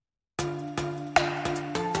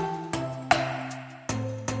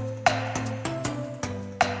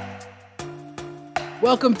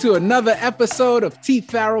Welcome to another episode of T.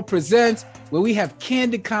 Farrell Presents, where we have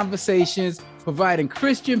candid conversations providing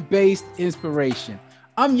Christian-based inspiration.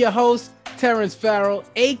 I'm your host, Terrence Farrell,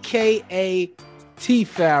 aka T.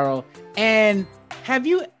 Farrell. And have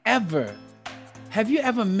you ever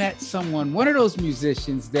met someone, one of those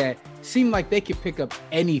musicians that seem like they could pick up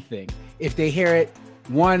anything if they hear it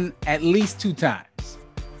at least two times?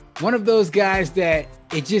 One of those guys that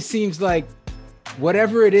it just seems like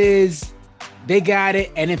whatever it is, they got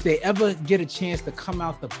it. And if they ever get a chance to come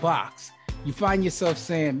out the box, you find yourself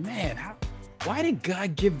saying, man, why did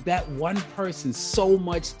God give that one person so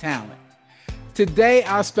much talent? Today,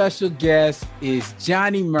 our special guest is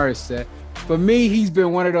Johnny Mercer. For me, he's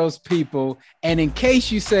been one of those people. And in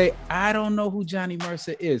case you say, I don't know who Johnny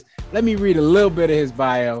Mercer is, let me read a little bit of his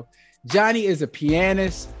bio. Johnny is a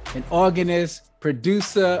pianist, an organist,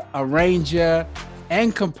 producer, arranger,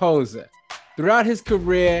 and composer. Throughout his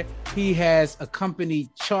career, he has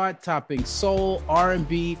accompanied chart-topping soul,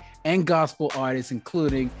 R&B, and gospel artists,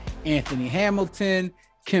 including Anthony Hamilton,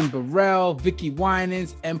 Kim Burrell, Vicki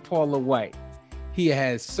Winans, and Paula White. He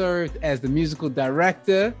has served as the musical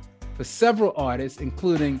director for several artists,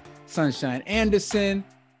 including Sunshine Anderson,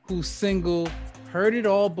 whose single "Heard It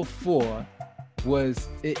All Before"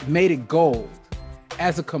 made it gold.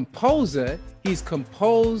 As a composer, he's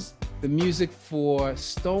composed the music for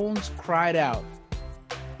Stones Cried Out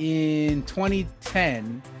in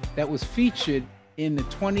 2010 that was featured in the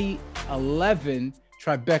 2011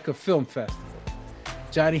 Tribeca Film Festival.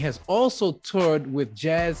 Johnny has also toured with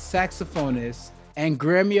jazz saxophonist and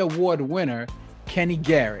Grammy Award winner Kenny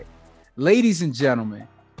Garrett. Ladies and gentlemen,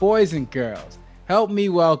 boys and girls, help me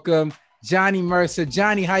welcome Johnny Mercer.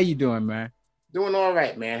 Johnny, how you doing, man? Doing all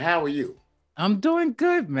right, man. How are you? I'm doing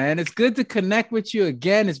good, man. It's good to connect with you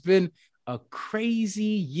again. It's been a crazy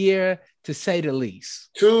year, to say the least.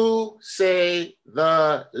 To say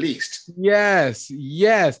the least. Yes.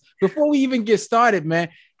 Before we even get started, man,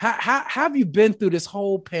 how have you been through this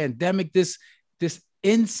whole pandemic, this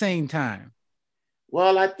insane time?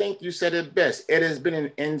 Well, I think you said it best. It has been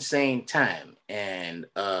an insane time. And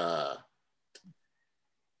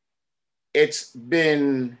it's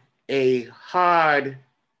been a hard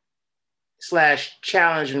 /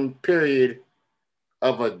 challenging period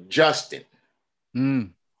of adjusting.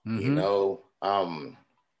 Mm-hmm. You know,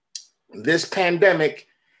 this pandemic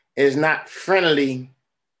is not friendly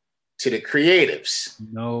to the creatives.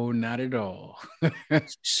 No, not at all.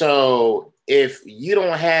 So if you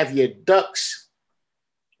don't have your ducks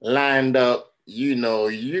lined up,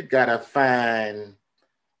 you gotta find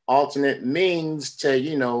alternate means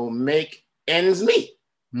to, make ends meet.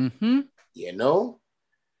 Mm-hmm.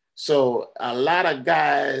 So a lot of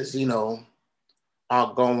guys,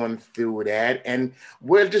 are going through that. And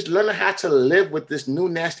we're just learning how to live with this new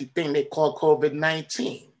nasty thing they call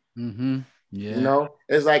COVID-19. Mm-hmm. Yeah.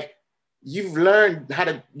 It's like you've learned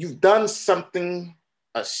you've done something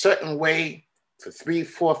a certain way for 3,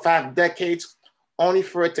 4, 5 decades, only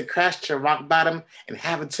for it to crash to rock bottom and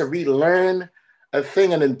having to relearn a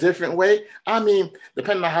thing in a different way. I mean,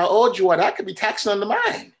 depending on how old you are, that could be taxing on the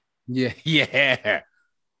mind. Yeah.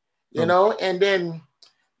 And then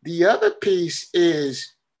the other piece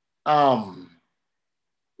is,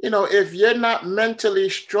 if you're not mentally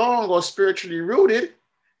strong or spiritually rooted,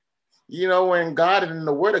 in God and in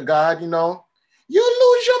the Word of God, you lose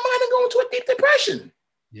your mind and go into a deep depression.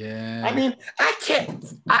 Yeah. I mean,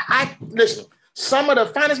 I listen, some of the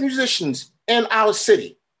finest musicians in our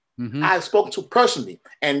city, mm-hmm. I've spoken to personally,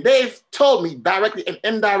 and they've told me directly and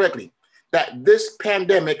indirectly that this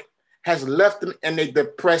pandemic has left them in a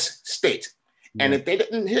depressed state. Yeah. And if they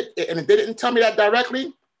didn't tell me that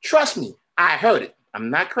directly, trust me, I heard it. I'm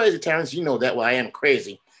not crazy, Terrence. You know that. Well, I am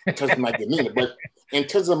crazy in terms of my demeanor, but in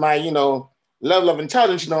terms of my, level of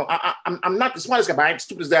intelligence, I'm not the smartest guy, but I ain't the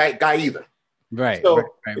stupidest guy either. Right. So,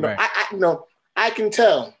 right. I can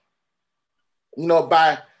tell,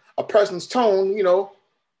 by a person's tone,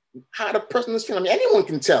 how the person is feeling. I mean, anyone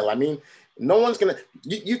can tell. I mean, no one's gonna.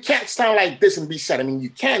 You can't sound like this and be sad. I mean, you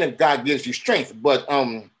can if God gives you strength, but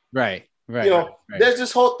right. There's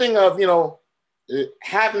this whole thing of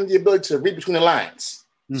having the ability to read between the lines.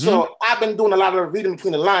 Mm-hmm. So I've been doing a lot of reading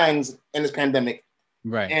between the lines in this pandemic,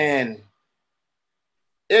 right? And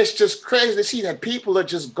it's just crazy to see that people are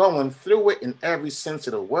just going through it in every sense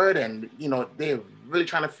of the word, and they're really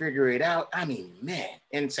trying to figure it out. I mean, man,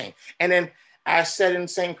 insane. And then I said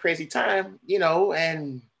insane, crazy time,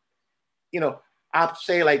 and I'll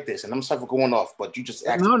say it like this, and I'm sorry for going off, but you just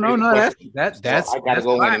asked. No. That's I gotta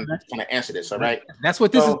go in and kind of answer this. All right. That's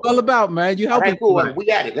what this is all about, man. You help. All right, cool. Well, we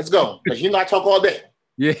at it. Let's go, because I talk all day.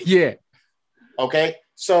 Yeah. Okay.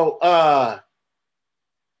 So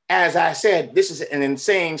as I said, this is an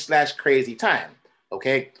insane / crazy time.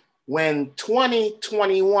 Okay. When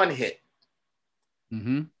 2021 hit,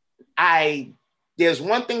 there's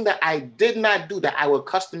one thing that I did not do that I would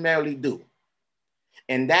customarily do.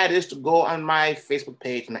 And that is to go on my Facebook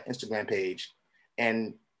page, my Instagram page,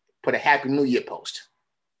 and put a Happy New Year post.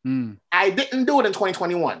 I didn't do it in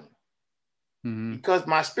 2021 because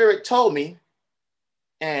my spirit told me,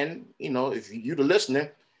 and if you the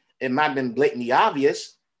listener, it might have been blatantly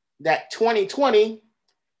obvious that 2020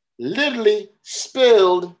 literally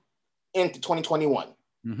spilled into 2021.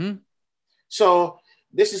 So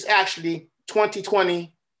this is actually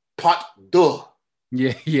 2020 part 2.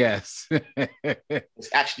 Yeah, yes. It's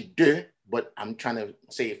actually deux, but I'm trying to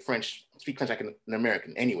say French, speak French like an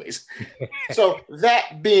American anyways. So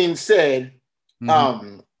that being said,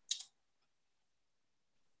 March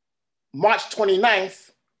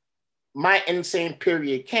 29th, my insane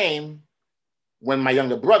period came when my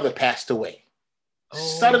younger brother passed away.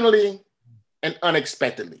 Suddenly and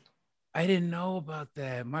unexpectedly. I didn't know about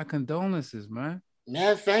that. My condolences, man.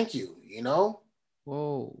 Man, thank you,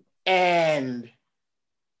 Whoa. And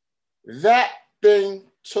that thing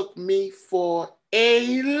took me for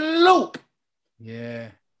a loop. Yeah.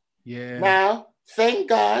 Now, thank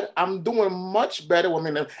God, I'm doing much better. I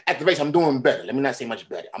mean, at the race, I'm doing better. Let me not say much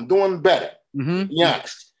better. I'm doing better. To be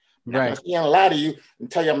honest. I'm not going to lie to you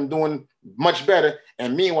and tell you I'm doing much better.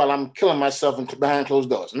 And meanwhile, I'm killing myself behind closed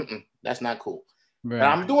doors. That's not cool. Right. But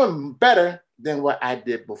I'm doing better than what I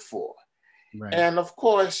did before. Right. And of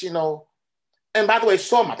course, and by the way,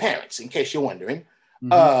 so are my parents, in case you're wondering.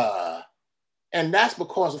 And that's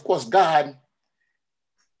because, of course, God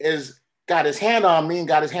got his hand on me and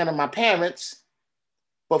got his hand on my parents.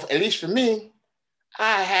 But at least for me,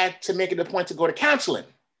 I had to make it a point to go to counseling.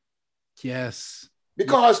 Yes.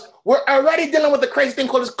 Because we're already dealing with the crazy thing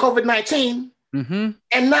called COVID-19.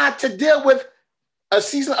 And not to deal with a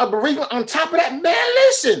season of bereavement on top of that. Man,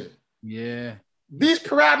 listen. Yeah. These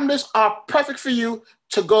parameters are perfect for you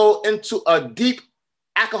to go into a deep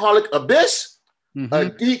alcoholic abyss, a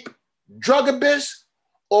deep drug abyss,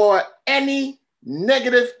 or any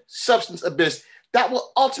negative substance abyss that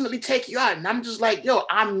will ultimately take you out. And I'm just like,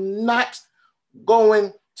 I'm not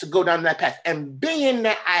going to go down that path. And being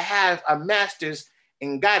that I have a master's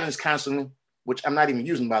in guidance counseling, which I'm not even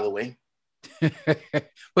using, by the way.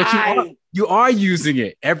 But you are using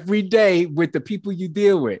it every day with the people you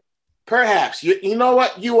deal with. Perhaps. You know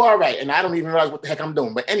what? You are right. And I don't even realize what the heck I'm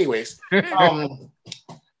doing. But anyways,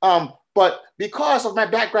 but because of my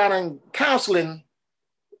background in counseling,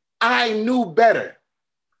 I knew better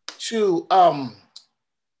to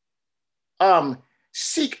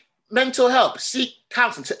seek mental help, seek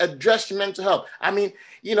counseling to address your mental health. I mean,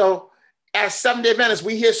 as Seventh-day Adventists,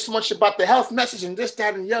 we hear so much about the health message and this,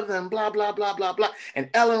 that, and the other, and blah, blah, blah, blah, blah. And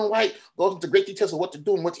Ellen White goes into great details of what to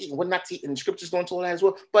do and what to eat and what not to eat, and the scriptures go into all that as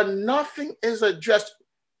well. But nothing is addressed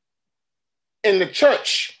in the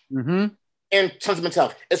church in terms of mental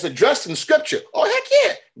health. It's addressed in scripture. Oh, heck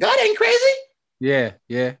yeah. God ain't crazy. Yeah.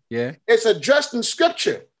 It's addressed in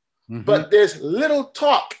scripture. But there's little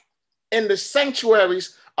talk in the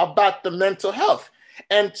sanctuaries about the mental health.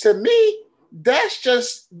 And to me, that's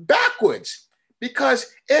just backwards,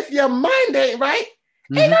 because if your mind ain't right,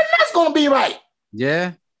 ain't nothing else gonna be right.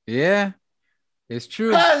 Yeah, it's true.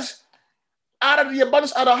 Because out of the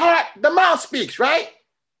abundance of the heart, the mouth speaks, right?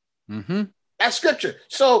 That's scripture.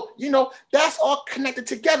 So, that's all connected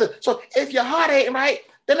together. So if your heart ain't right,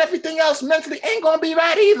 then everything else mentally ain't gonna be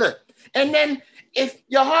right either. And then if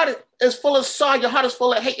your heart is full of sorrow, your heart is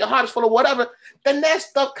full of hate, your heart is full of whatever, then that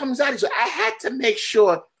stuff comes out of you. So I had to make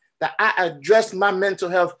sure that I address my mental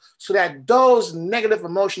health so that those negative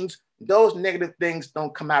emotions, those negative things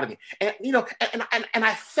don't come out of me. And, and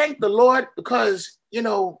I thank the Lord because,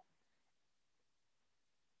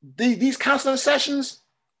 these counseling sessions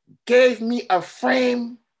gave me a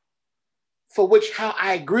frame for which how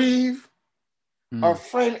I grieve, a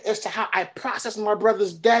frame as to how I process my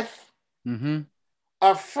brother's death,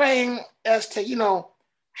 a frame as to,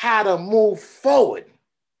 how to move forward.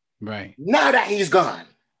 Right. Now that he's gone.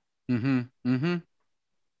 You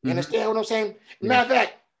understand what I'm saying? Matter of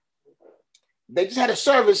fact, they just had a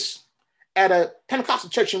service at a Pentecostal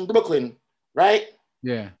church in Brooklyn, right?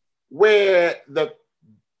 Yeah. Where the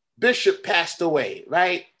bishop passed away,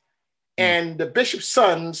 right? And the bishop's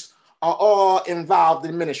sons are all involved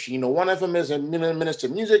in ministry. One of them is a minister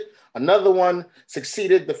of music. Another one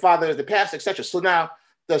succeeded the father as the pastor, etc. So now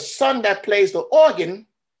the son that plays the organ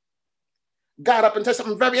got up and said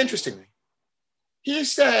something very interesting. He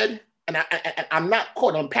said, and I'm not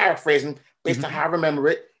quoting, I'm paraphrasing based on how I remember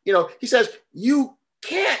it. He says, you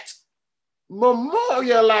can't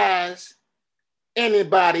memorialize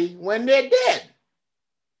anybody when they're dead.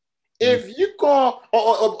 If you go,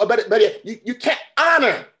 or better yet, you can't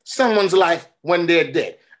honor someone's life when they're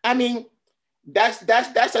dead. I mean, that's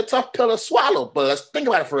a tough pill to swallow, but let's think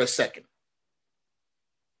about it for a second.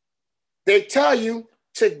 They tell you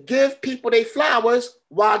to give people their flowers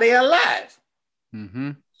while they're alive.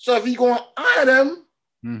 Mm-hmm. So if you're going to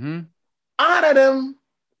honor them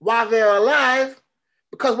while they're alive,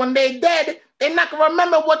 because when they're dead, they're not going to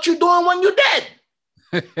remember what you're doing when you're dead.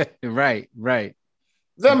 Right.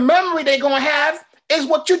 The memory they're going to have is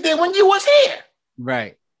what you did when you was here.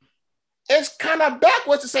 Right. It's kind of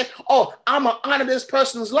backwards to say, oh, I'm going to honor this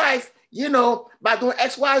person's life, by doing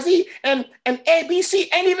X, Y, Z, and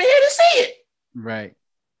ABC ain't even here to see it. Right.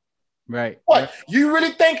 What? You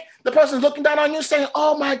really think the person's looking down on you saying,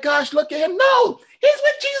 oh my gosh, look at him? No, he's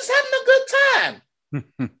with Jesus having a good time.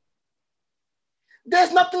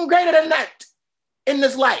 There's nothing greater than that in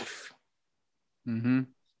this life than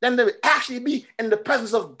to actually be in the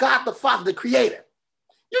presence of God the Father, the Creator.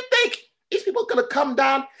 You think these people are going to come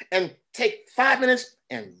down and take 5 minutes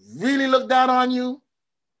and really look down on you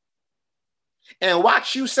and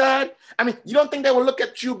watch you sad? I mean, you don't think they will look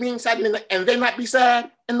at you being sad and they not be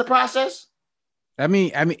sad in the process? I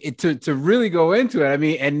mean, to really go into it, I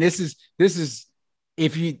mean, and this is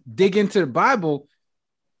if you dig into the Bible,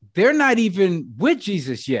 they're not even with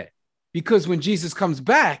Jesus yet, because when Jesus comes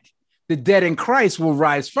back, the dead in Christ will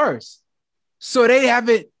rise first. So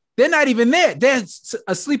they're not even there. They're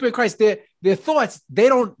asleep in Christ. Their thoughts, they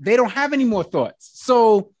don't have any more thoughts.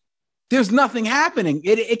 So there's nothing happening.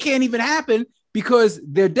 It can't even happen because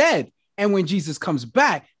they're dead. And when Jesus comes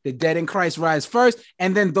back, the dead in Christ rise first,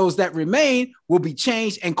 and then those that remain will be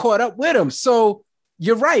changed and caught up with him. So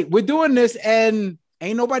you're right. We're doing this, and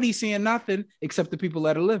ain't nobody seeing nothing except the people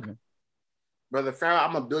that are living. Brother Farrell,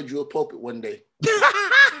 I'm going to build you a pulpit one day.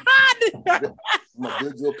 I'm going to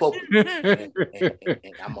build you a pulpit.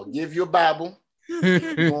 And I'm going to give you a Bible. You're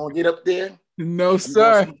going to get up there. No,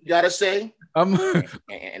 sir. You got to say.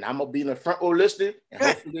 And I'm going to be in the front row listening. And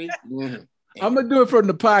hopefully... I'm gonna do it from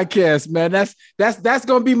the podcast, man. That's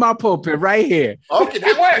gonna be my pulpit right here. Okay,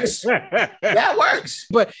 that works. That works.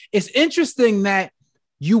 But it's interesting that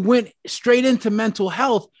you went straight into mental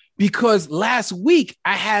health, because last week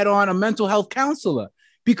I had on a mental health counselor,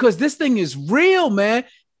 because this thing is real, man.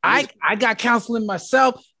 I got counseling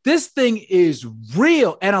myself. This thing is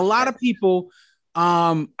real, and a lot of people.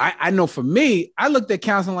 I know for me, I looked at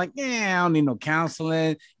counseling like, I don't need no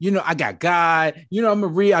counseling. I got God. I'm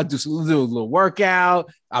I'll do a little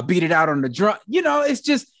workout. I'll beat it out on the drum. It's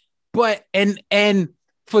just, but, and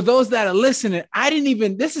for those that are listening,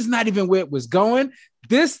 this is not even where it was going.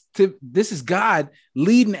 This is God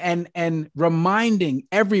leading and reminding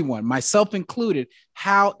everyone, myself included,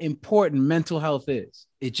 how important mental health is.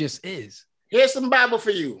 It just is. Here's some Bible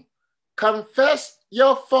for you. Confess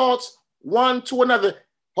your faults one to another.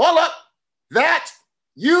 Hold up, that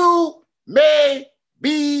you may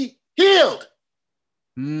be healed.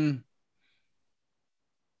 Notice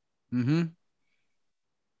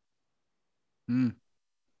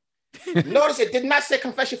it did not say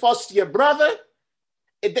confess your faults to your brother.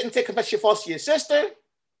 It didn't say confess your faults to your sister.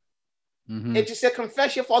 It just said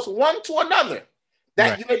confess your faults one to another,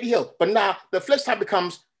 that you may be healed. But now the flip side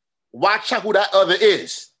becomes, watch out who that other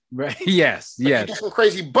is. Right. Yes. You get some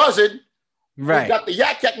crazy buzzard. Right. You got the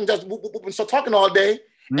yak and just and start talking all day,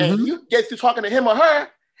 and you get through talking to him or her,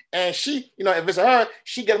 and she, if it's her,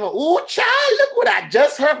 she gets, ooh, child, look what I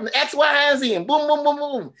just heard from X, Y, and Z, and boom, boom, boom,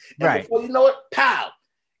 boom. And before you know it, pow,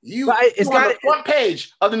 it's on the front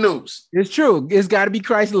page of the news. It's true. It's got to be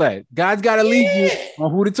Christ-led. God's got to lead you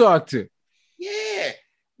on who to talk to. Yeah.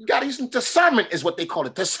 You got to use some discernment, is what they call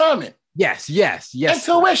it. Discernment. Yes.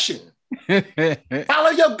 Intuition. Follow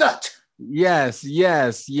your gut. Yes.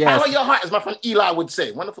 Follow your heart, as my friend Eli would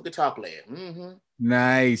say. Wonderful guitar player.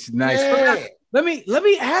 Nice. Yeah. Let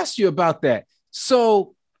me ask you about that.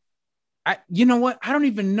 So, you know what? I don't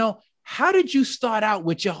even know. How did you start out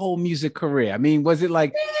with your whole music career? I mean, was it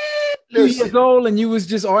like 2 years old and you was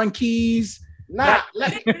just on keys?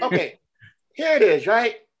 Okay. Here it is,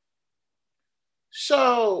 right?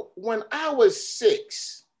 So when I was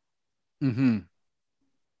 6, better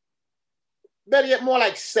yet, more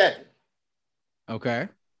like 7. Okay.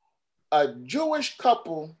 A Jewish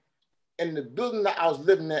couple in the building that I was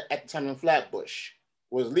living in at the time in Flatbush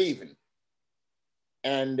was leaving.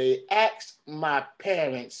 And they asked my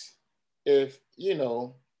parents if, they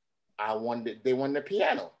wanted the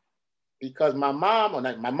piano. Because my mom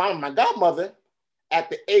and my godmother, at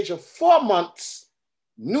the age of 4 months,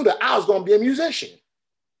 knew that I was going to be a musician.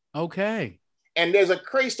 Okay. And there's a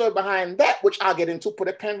crazy story behind that, which I'll get into. Put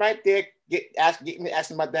a pen right there. Get me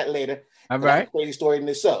asking about that later. All right. That's a crazy story in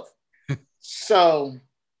itself. So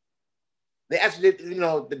they asked,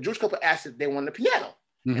 the Jewish couple asked if they wanted a piano.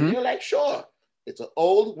 And they're like, sure. It's an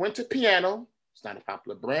old winter piano. It's not a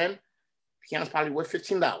popular brand. Piano's probably worth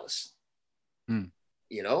 $15.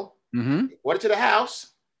 You know? They brought it to the house.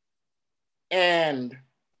 And,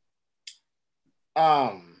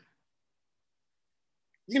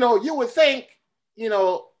 you would think,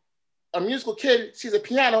 a musical kid sees a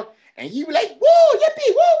piano and you be like, whoa, yippee,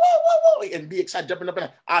 whoa, whoa, whoa, whoa, and be excited, jumping up and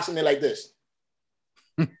down. I was sitting there like this.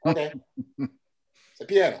 Okay. It's a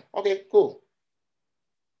piano. Okay, cool.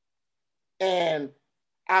 And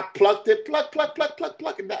I plucked it, pluck,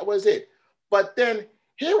 and that was it. But then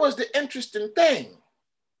here was the interesting thing.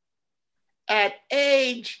 At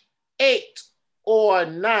age 8 or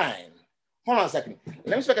 9, hold on a second.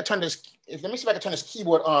 Let me see if I can turn this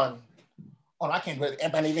keyboard on. Oh, I can't do it.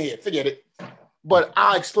 I'm not even here. Forget it. But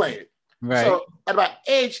I'll explain it. Right. So at about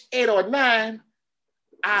age 8 or 9,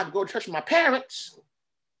 I go to church with my parents,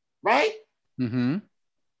 right?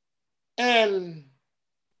 And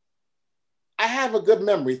I have a good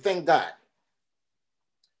memory, thank God.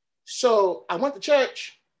 So I went to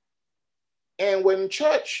church, and when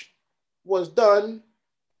church was done,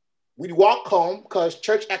 we'd walk home because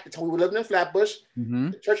church at the time, we were living in Flatbush.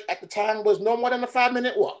 The church at the time was no more than a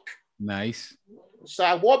 5-minute walk. Nice. So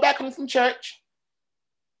I walked back home from church,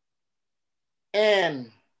 and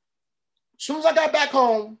as soon as I got back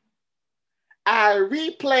home, I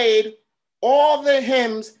replayed all the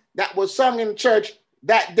hymns that was sung in church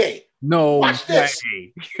that day. No. Watch this.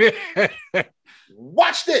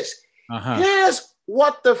 Watch this. Here's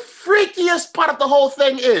what the freakiest part of the whole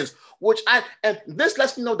thing is, and this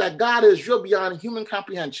lets me know that God is real beyond human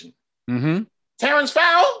comprehension. Terrence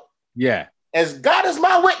Farrell? Yeah. As God is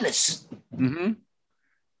my witness. When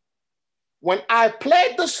I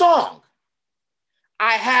played the song,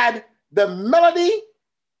 I had the melody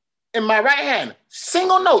in my right hand,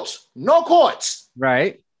 single notes, no chords.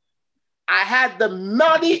 Right. I had the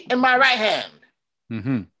melody in my right hand.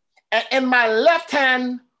 And in my left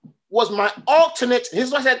hand was my alternate,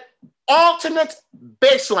 here's what I said, alternate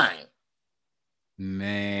bass line.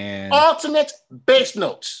 Man. Alternate bass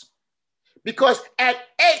notes. Because at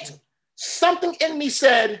 8, something in me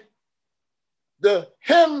said, the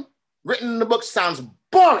hymn written in the book sounds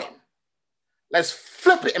boring. Let's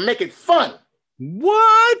flip it and make it fun.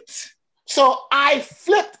 What? So I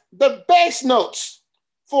flipped the bass notes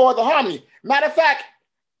for the harmony. Matter of fact,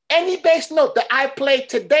 any bass note that I play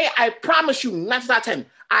today, I promise you, 9 out of 10,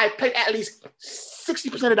 I played at least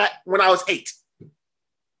 60% of that when I was 8.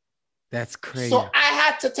 That's crazy. So I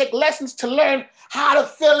had to take lessons to learn how to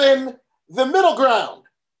fill in the middle ground.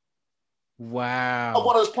 Wow. Of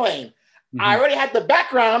what I was playing. I already had the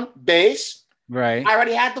background, bass. Right. I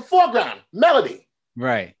already had the foreground, melody.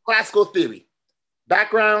 Right. Classical theory.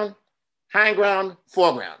 Background, high ground,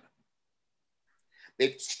 foreground.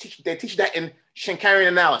 They teach that in Schenkerian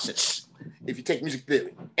analysis, if you take music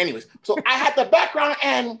theory. Anyways, so I had the background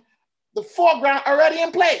and the foreground already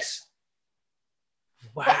in place.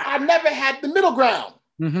 Wow. But I never had the middle ground.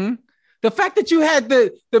 The fact that you had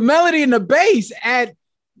the melody and the bass at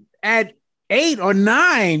 8 or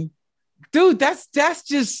 9, dude, that's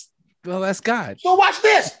just, well, that's God. So watch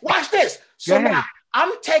this. So now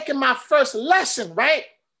I'm taking my first lesson, right?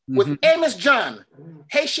 With Amos John,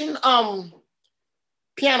 Haitian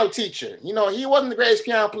piano teacher. He wasn't the greatest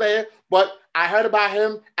piano player, but I heard about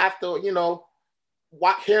him after,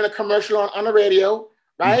 hearing a commercial on the radio,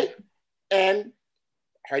 right? And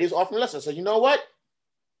I heard he was offering lessons. So you know what?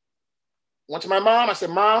 Went to my mom. I said,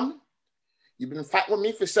 Mom, you've been fighting with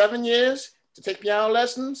me for 7 years to take piano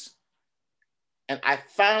lessons. And I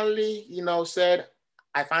finally, said,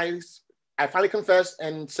 I finally confess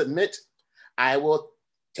and submit, I will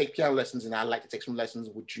take piano lessons and I'd like to take some lessons.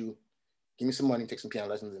 Would you give me some money and take some piano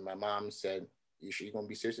lessons? And my mom said, you sure you're going to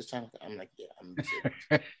be serious this time? I'm like, yeah, I'm going to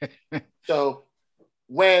be serious.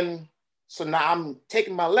 So now I'm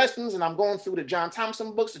taking my lessons and I'm going through the John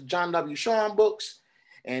Thompson books, the John W. Shawn books,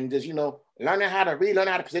 and just, learning how to read,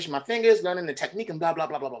 learning how to position my fingers, learning the technique and blah, blah,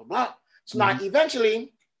 blah, blah, blah, blah. So now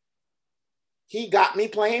eventually he got me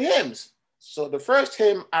playing hymns. So the first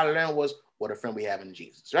hymn I learned was What a Friend We Have in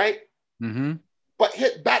Jesus, right? But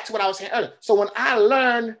hit back to what I was saying earlier. So when I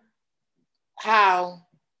learned how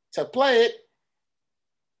to play it,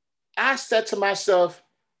 I said to myself,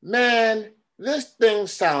 man, this thing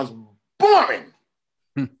sounds boring.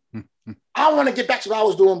 I want to get back to what I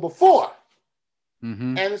was doing before.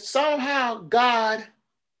 And somehow God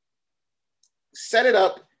set it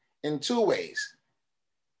up in 2 ways.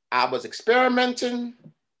 I was experimenting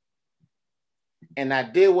and I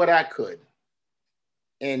did what I could.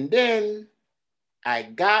 And then I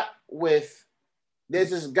got with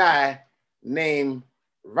this guy named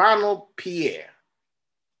Ronald Pierre.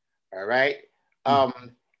 All right.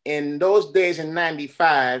 In those days in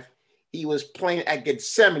 95, he was playing at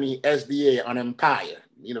Gethsemane SDA on Empire,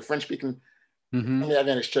 French-speaking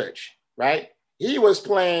Adventist church, right? He was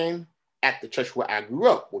playing at the church where I grew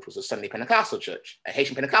up, which was a Sunday Pentecostal church, a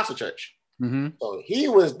Haitian Pentecostal church. So he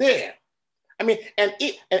was there. I mean, and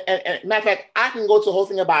matter of fact, I can go to the whole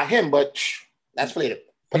thing about him, but that's for later.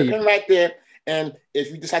 Put a pin right there, and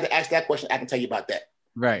if you decide to ask that question, I can tell you about that.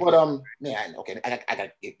 Right. But okay, I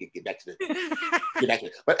gotta get back to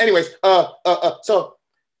it. But anyways, so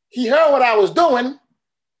he heard what I was doing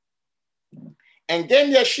and gave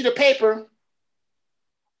me a sheet of paper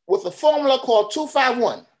with a formula called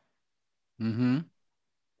 251,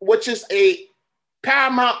 which is a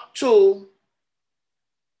Paramount 2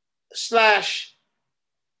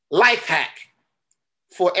 / life hack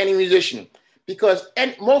for any musician, because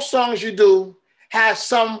most songs you do have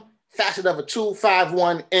some facet of a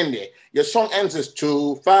 251 in there. Your song ends as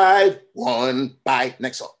 251 by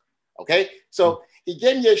next song. Okay, so he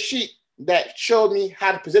gave me a sheet that showed me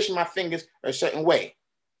how to position my fingers a certain way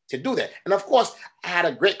to do that. And of course, I had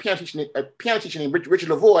a great piano teacher named Richard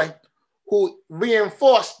Lavoie, who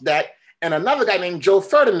reinforced that, and another guy named Joe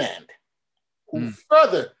Ferdinand, who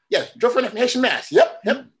Joe Ferdinand from Haitian Mass. Yep,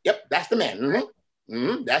 that's the man.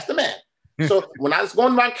 That's the man. So when I was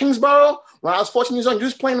going around Kingsborough, when I was 14 years old,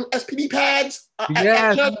 just playing them SPD pads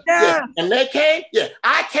at church, and they came,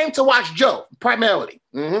 I came to watch Joe primarily.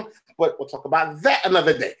 But we'll talk about that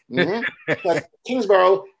another day. Because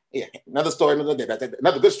Kingsborough, another story, another day. That's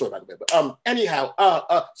another good story, by the way. But anyhow,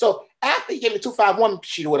 so after he gave me 251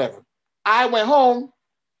 sheet or whatever, I went home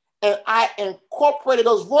and I incorporated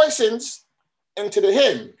those voicings into the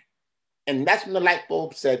hymn. And that's when the light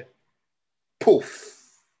bulb said, poof.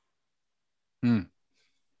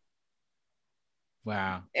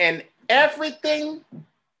 Wow. And everything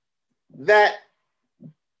that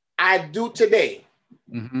I do today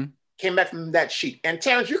came back from that sheet. And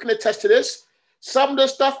Terrence, you can attest to this. Some of the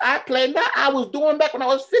stuff I play now, I was doing back when I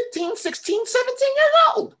was 15, 16, 17 years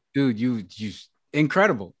old. Dude, you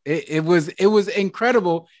incredible. It was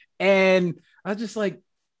incredible. And I was just like,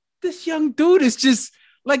 this young dude is just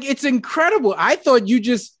like, it's incredible. I thought you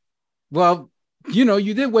just,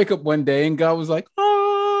 you did wake up one day and God was like,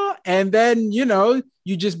 oh, and then, you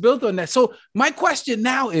just built on that. So my question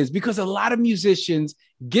now is, because a lot of musicians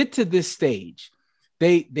get to this stage,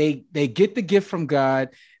 they get the gift from God.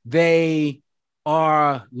 They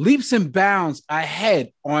are leaps and bounds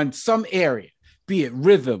ahead on some area, be it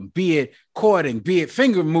rhythm, be it chording, be it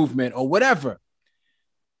finger movement or whatever.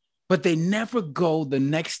 But they never go the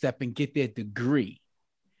next step and get their degree.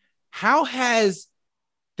 How has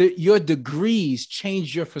your degrees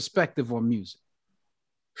changed your perspective on music?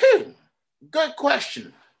 Good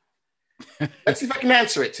question. Let's see if I can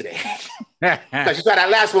answer it today. Because you got that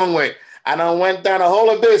last one where I done went down a whole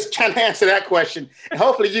abyss trying to answer that question. And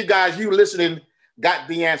hopefully you guys, you listening, got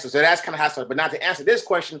the answer. So that's kind of how I started. But now to answer this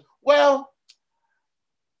question, well,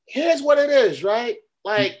 here's what it is, right?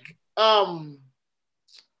 Like, I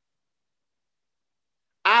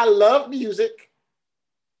love music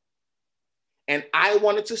and I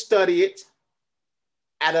wanted to study it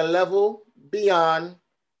at a level beyond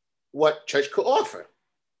what church could offer,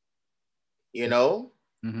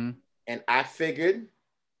 And I figured,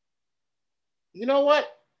 you know what?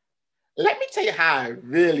 Let me tell you how it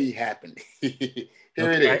really happened. Here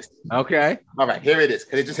it is. Okay. All right, here it is,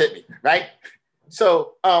 because it just hit me, right?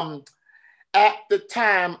 So at the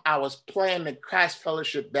time, I was playing the Christ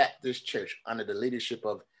Fellowship Baptist Church under the leadership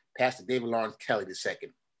of Pastor David Lawrence Kelly II,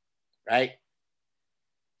 right?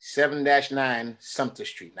 7-9 Sumter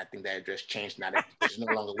Street. And I think that address changed now. It's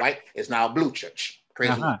no longer white. It's now a blue church.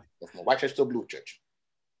 Praise the Lord. From a white church to a blue church.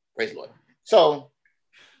 Praise the Lord. So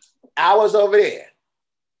I was over there.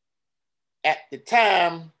 At the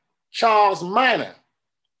time, Charles Minor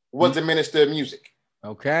was the minister of music.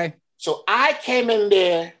 Okay. So I came in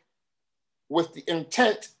there with the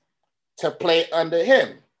intent to play under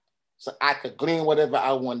him so I could glean whatever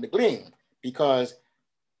I wanted to glean. Because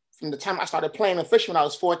from the time I started playing officially when I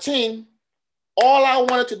was 14, all I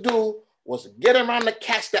wanted to do was get around the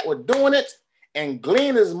cats that were doing it and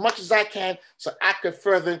glean as much as I can so I could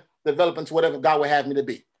further develop into whatever God would have me to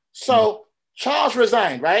be. So Charles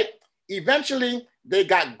resigned, right? Eventually, they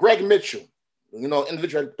got Greg Mitchell,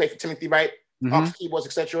 individual who played for Timothy Wright, aux keyboards,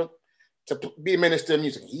 etc., to be a minister of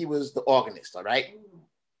music. He was the organist, all right?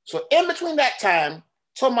 So in between that time,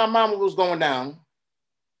 told my mom what was going down,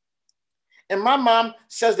 And my mom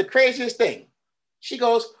says the craziest thing. She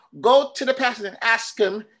goes, go to the pastor and ask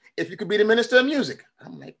him if you could be the minister of music.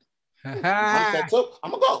 I'm like, mom said so,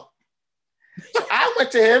 I'm gonna go. So I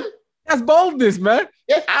went to him. That's boldness, man.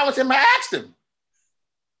 Yeah, I went to him, I asked him.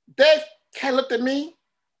 Dave kind of looked at me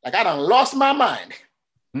like I done lost my mind.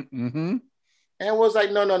 Mm-hmm. And was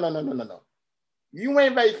like, no. You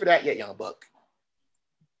ain't ready for that yet, young buck.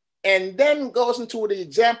 And then goes into the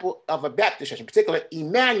example of a Baptist church, in particular,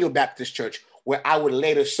 Emmanuel Baptist Church, where I would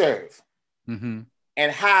later serve. Mm-hmm.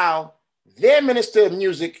 And how their minister of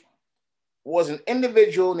music was an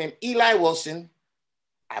individual named Eli Wilson.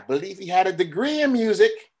 I believe he had a degree in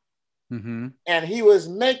music. Mm-hmm. And he was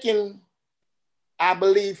making, I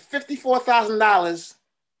believe, $54,000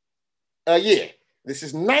 a year. This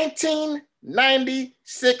is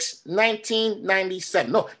 1996,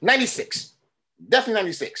 1997. No, 96. Definitely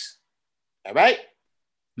 96. All right?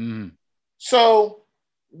 Mm-hmm. So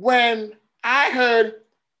when I heard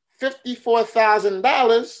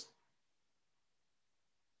 $54,000,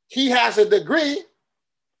 he has a degree,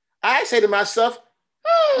 I say to myself,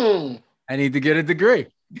 I need to get a degree.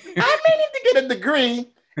 I may need to get a degree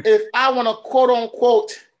if I want to, quote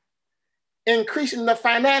unquote, increasing the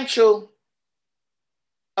financial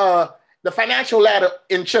ladder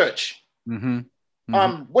in church. Mm-hmm.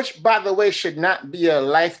 Mm-hmm. Which, by the way, should not be a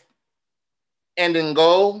life-ending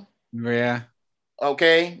goal. Yeah.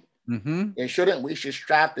 Okay. Mm-hmm. It shouldn't. We should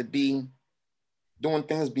strive to be doing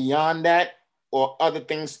things beyond that or other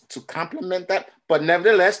things to complement that. But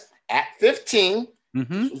nevertheless, at 15,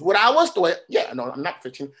 mm-hmm. what I was doing, yeah, no, I'm not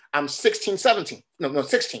 15. I'm 16, 17. No,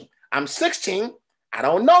 16. I'm 16. I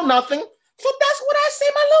don't know nothing. So that's what I say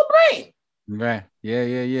in my little brain. Right.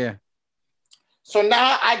 Yeah. So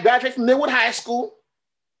now I graduate from Millwood High School.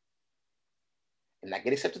 And I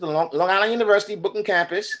get accepted to Long Island University, Brooklyn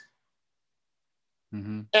campus.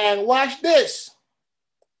 Mm-hmm. And watch this.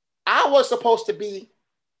 I was supposed to be,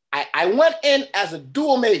 I went in as a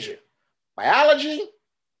dual major, biology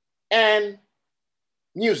and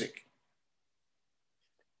music.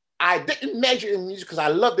 I didn't major in music because I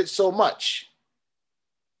loved it so much.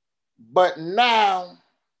 But now.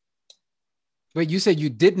 Wait, you said you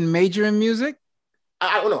didn't major in music?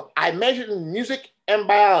 I don't know. I majored in music and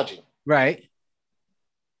biology. Right.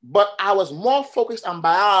 But I was more focused on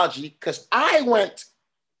biology because I went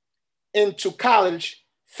into college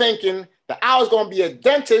thinking that I was going to be a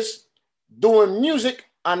dentist doing music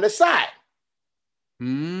on the side.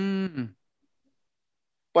 Mm.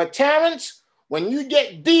 But Terrence, when you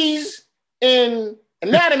get D's in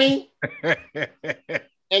anatomy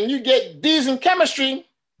and you get D's in chemistry,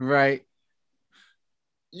 right?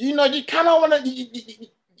 You know, you kind of want to,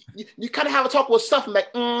 you kind of have a talk with stuff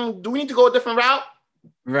like, do we need to go a different route?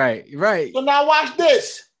 Right. So now watch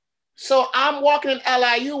this. So I'm walking in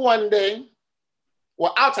LIU one day,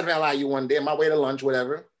 well, outside of LIU one day, on my way to lunch,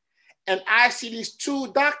 whatever, and I see these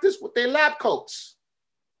two doctors with their lab coats.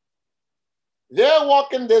 They're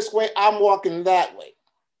walking this way, I'm walking that way.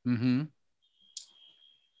 Mm-hmm.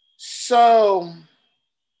 So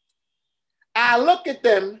I look at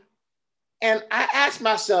them and I ask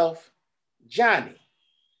myself, Johnny,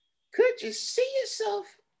 could you see yourself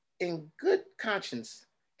in good conscience?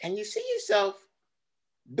 Can you see yourself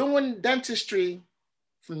doing dentistry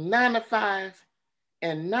from 9 to 5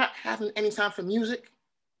 and not having any time for music?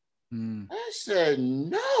 I said,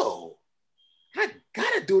 no, I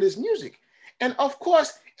gotta do this music. And of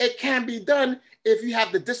course, it can be done if you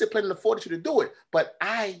have the discipline and the fortitude to do it, but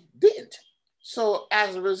I didn't. So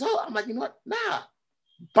as a result, I'm like, you know what? Nah,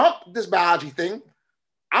 bump this biology thing.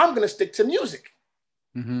 I'm gonna stick to music.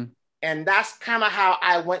 Mm-hmm. And that's kind of how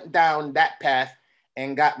I went down that path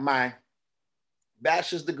and got my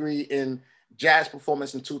bachelor's degree in jazz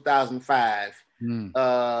performance in 2005.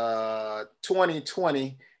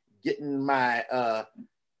 2020, getting my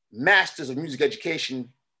master's of music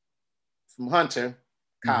education from Hunter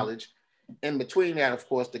College. Mm-hmm. In between that, of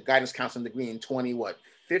course, the guidance counseling degree in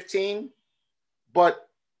 15. But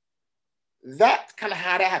that's kind of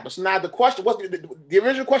how that happened. So now the question, the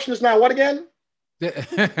original question is now what again?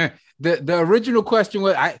 The original question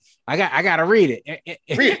was I gotta read it.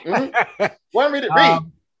 Read it. Mm-hmm. Well, read it. Read.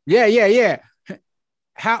 Yeah.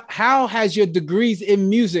 How has your degrees in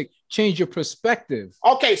music changed your perspective?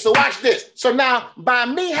 Okay, so watch this. So now, by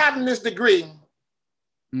me having this degree,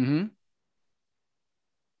 mm-hmm.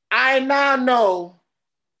 I now know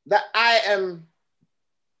that I am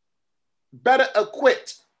better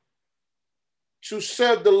equipped to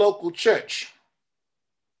serve the local church.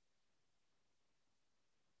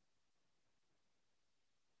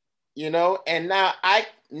 You know, and now I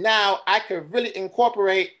could really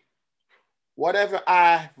incorporate whatever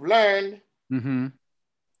I've learned mm-hmm.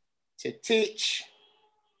 to teach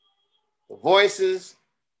the voices,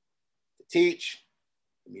 to teach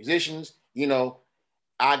the musicians. You know,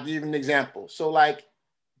 I'll give you an example. So like,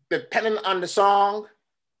 depending on the song,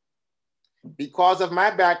 because of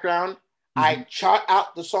my background, I chart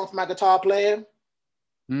out the song for my guitar player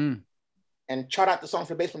and chart out the song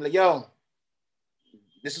for the bass player. Like, yo,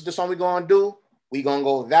 this is the song we're going to do. We're going to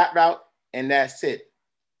go that route, and that's it.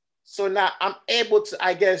 So now I'm able to,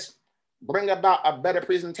 I guess, bring about a better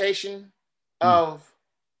presentation of,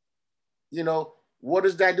 you know, what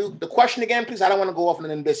does that do? The question again, please. I don't want to go off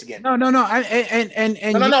on this again. No. No.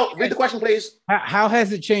 Read the question, please. How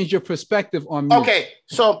has it changed your perspective on music? Okay,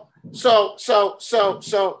 so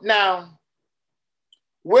now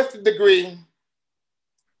with the degree,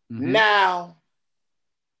 now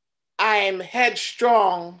I am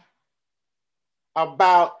headstrong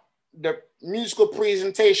about the musical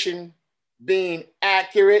presentation being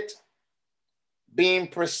accurate, being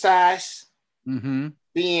precise,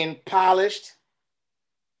 being polished,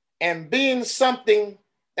 and being something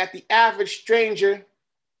that the average stranger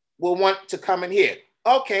will want to come and hear.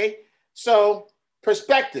 Okay, so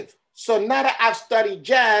perspective. So now that I've studied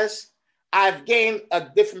jazz, I've gained a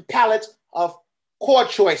different palette of chord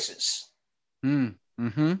choices.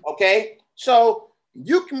 Okay, so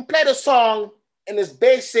you can play the song in its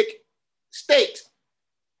basic state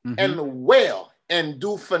and wail and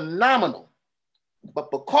do phenomenal.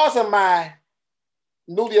 But because of my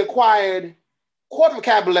newly acquired chord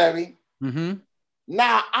vocabulary,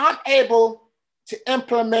 now I'm able to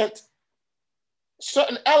implement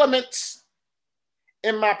certain elements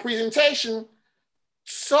in my presentation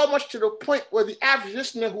so much to the point where the average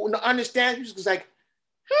listener who understands music is like,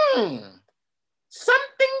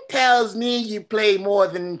 something tells me you play more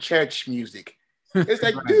than church music. It's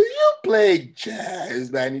like, do you play jazz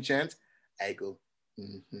by any chance? I go,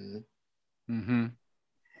 You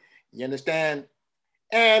understand?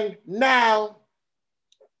 And now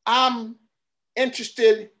I'm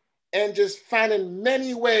interested in just finding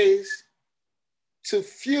many ways to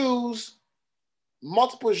fuse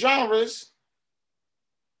multiple genres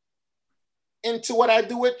into what I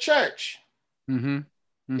do at church.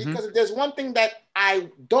 Because if there's one thing that I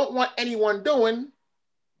don't want anyone doing,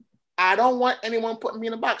 I don't want anyone putting me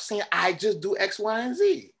in a box saying I just do X, Y, and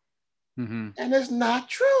Z. And it's not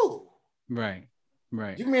true. Right.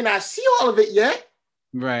 You may not see all of it yet.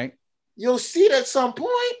 Right. You'll see it at some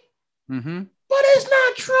point. But it's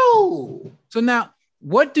not true. So now,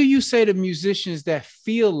 what do you say to musicians that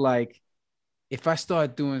feel like if I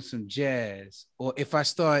start doing some jazz, or if I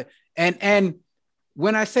start and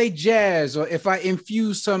when I say jazz, or if I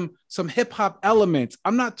infuse some hip hop elements,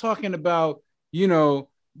 I'm not talking about, you know,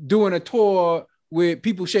 doing a tour with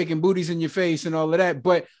people shaking booties in your face and all of that,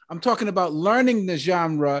 but I'm talking about learning the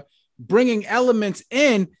genre, bringing elements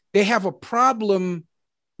in. They have a problem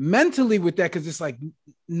mentally with that because it's like,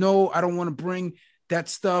 no, I don't want to bring that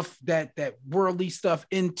stuff, that worldly stuff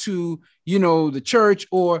into, you know, the church,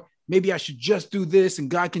 or maybe I should just do this and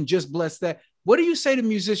God can just bless that. What do you say to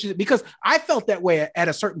musicians? Because I felt that way at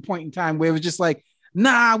a certain point in time where it was just like,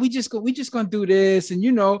 nah, we just gonna do this, and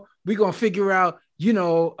you know, we're gonna figure out, you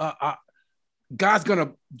know, God's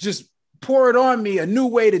gonna just pour it on me a new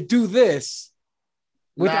way to do this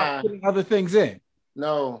without putting other things in.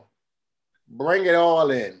 No, bring it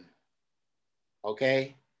all in.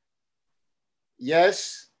 Okay.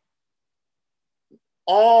 Yes,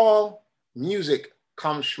 all music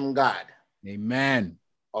comes from God. Amen.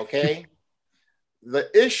 Okay.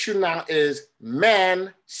 The issue now is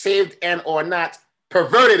man, saved and or not,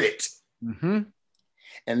 perverted it.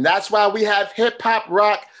 And that's why we have hip hop,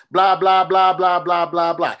 rock, blah, blah, blah, blah, blah,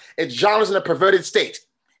 blah, blah. It's genres in a perverted state.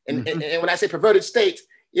 And when I say perverted state,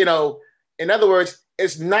 you know, in other words,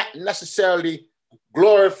 it's not necessarily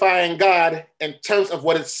glorifying God in terms of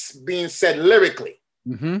what is being said lyrically.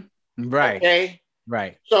 Right. Okay.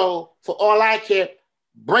 Right. So for all I care,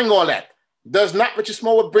 bring all that. Does not Richard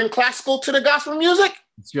Smallwood bring classical to the gospel music?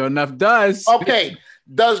 Sure enough does. Okay.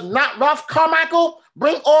 Does not Ralph Carmichael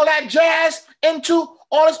bring all that jazz into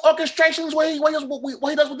all his orchestrations where he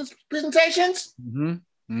does with his presentations? And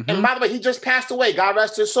by the way, he just passed away. God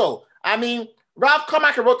rest his soul. I mean, Ralph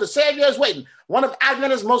Carmichael wrote The Savior is Waiting, one of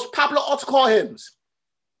Advent's most popular altar call hymns.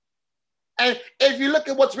 And if you look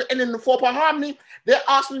at what's written in the 4-part harmony, there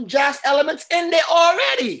are some jazz elements in there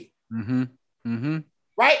already.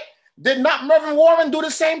 Right? Did not Mervyn Warren do the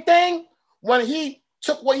same thing when he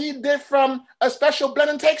took what he did from A Special Blend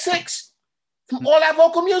and Take 6? From all that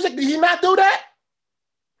vocal music, did he not do that?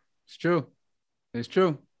 It's true. It's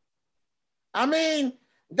true. I mean,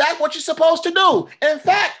 that's what you're supposed to do. In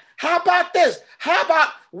fact, How about this? How about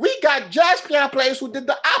we got jazz piano players who did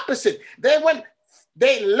the opposite? They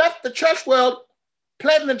left the church world,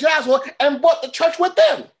 played in the jazz world, and brought the church with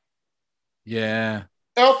them. Yeah.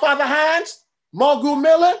 Earl Father Hines, Mulgrew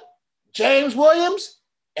Miller, James Williams,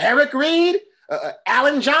 Eric Reed,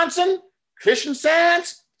 Alan Johnson, Christian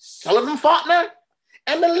Sands, Sullivan Faulkner,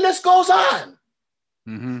 and the list goes on.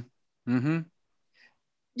 Mm-hmm. Mm-hmm.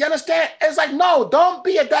 You understand? It's like, no, don't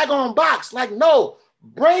be a daggone box. Like, no,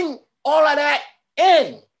 bring all of that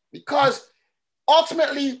in, because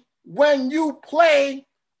ultimately when you play,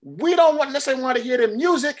 we don't necessarily want to hear the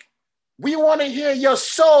music. We want to hear your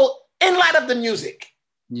soul in light of the music.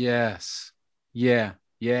 Yes. Yeah.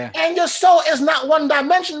 Yeah. And your soul is not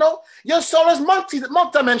one-dimensional. Your soul is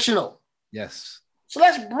multi-dimensional. Yes. So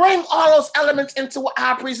let's bring all those elements into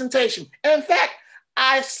our presentation. In fact,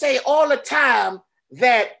 I say all the time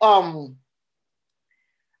that I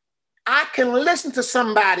can listen to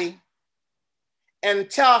somebody and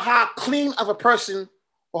tell how clean of a person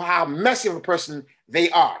or how messy of a person they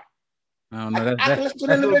are. I don't know. That's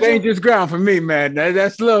a dangerous ground for me, man.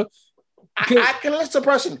 That's a little. I can listen to a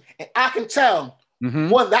person and I can tell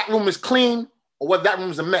whether that room is clean or whether that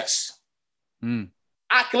room is a mess. Mm.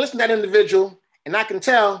 I can listen to that individual and I can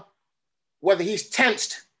tell whether he's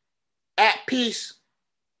tensed, at peace,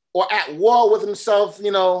 or at war with himself,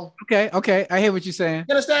 you know. Okay. I hear what you're saying.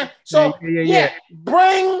 You understand? So, yeah.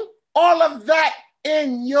 Bring all of that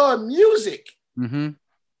in your music. Mm-hmm.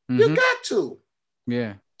 Mm-hmm. You got to.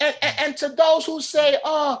 Yeah. And to those who say,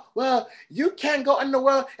 oh, well, you can't go in the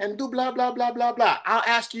world and do blah, blah, blah, blah, blah. I'll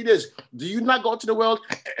ask you this. Do you not go into the world?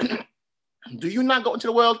 Do you not go into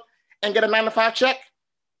the world and get a 9-to-5 check?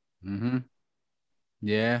 Mm-hmm.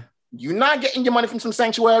 Yeah. You're not getting your money from some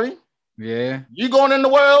sanctuary. Yeah. You going in the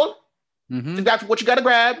world to got what you got to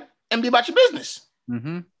grab and be about your business.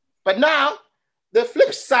 Mm-hmm. But now, the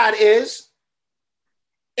flip side is,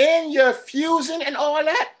 in your fusing and all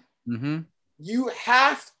that, you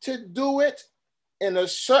have to do it in a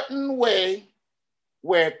certain way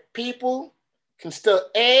where people can still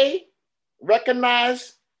A,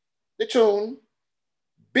 recognize the tune,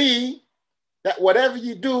 B, that whatever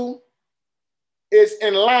you do is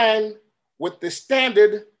in line with the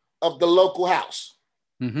standard of the local house.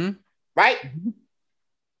 Right?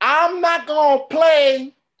 I'm not going to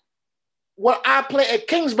play what I play at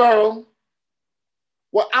Kingsborough,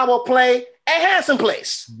 what I will play at Hanson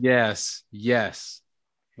Place. Yes. Yeah.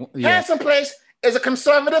 Hanson Place is a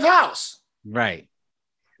conservative house. Right.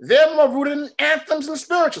 They're more rooted in anthems and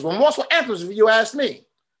spirituals. Well, more so anthems, if you ask me.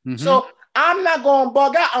 So I'm not going to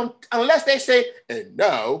bug out unless they say, and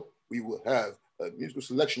now we will have a musical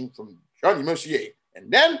selection from Johnny Mercier. And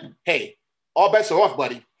then, hey, all bets are off,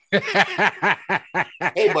 buddy.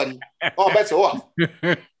 Hey, buddy, all bets are off.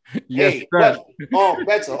 Yes, hey, buddy, all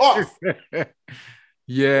bets are off.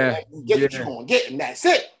 Yeah. You get what you're going to get, and that's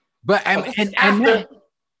it. But that's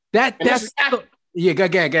go.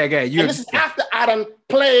 This is after I done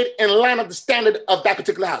played in line of the standard of that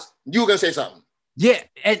particular house. You were going to say something. Yeah,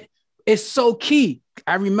 and it's so key.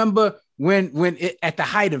 I remember when at the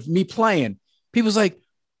height of me playing, people's like,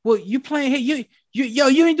 well, you playing here,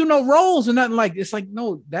 you ain't do no roles or nothing like. It's like,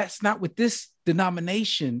 no, that's not what this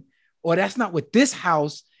denomination or that's not what this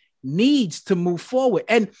house needs to move forward.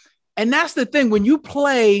 And that's the thing, when you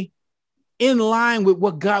play in line with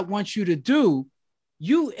what God wants you to do,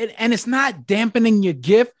 and it's not dampening your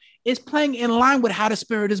gift, it's playing in line with how the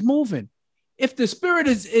Spirit is moving. If the Spirit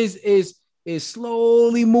is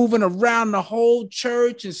slowly moving around the whole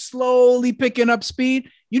church and slowly picking up speed,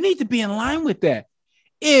 you need to be in line with that.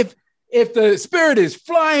 If the Spirit is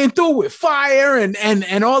flying through with fire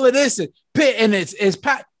and all of this and it's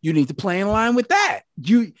you need to play in line with that.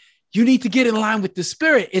 You need to get in line with the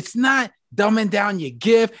Spirit. It's not dumbing down your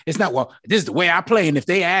gift. It's not, well, this is the way I play, and if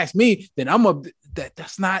they ask me, then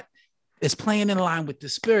that's not. It's playing in line with the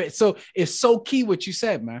Spirit. So it's so key what you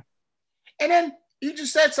said, man. And then you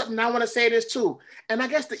just said something. I want to say this too. And I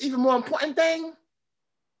guess the even more important thing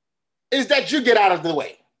is that you get out of the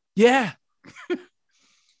way. Yeah.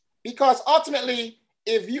 Because ultimately,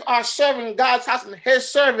 if you are serving God's house in his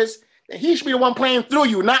service, then he should be the one playing through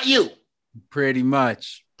you, not you. Pretty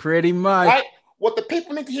much. Right? What the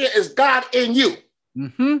people need to hear is God in you.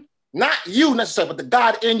 Not you necessarily, but the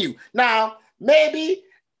God in you. Now, maybe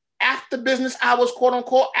after business hours, quote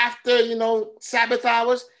unquote, after, Sabbath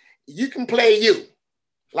hours, you can play you.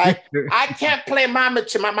 Like, I can't play my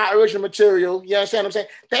original material. You understand what I'm saying?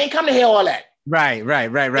 They ain't come to hear all that. Right.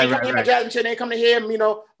 They ain't come to hear,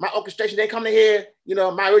 my orchestration. They come to hear,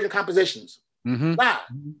 my original compositions. Now,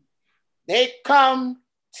 they come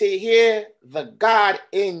to hear the God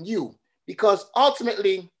in you, because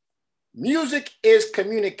ultimately Music is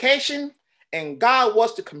communication, and God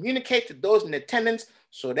wants to communicate to those in attendance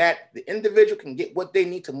so that the individual can get what they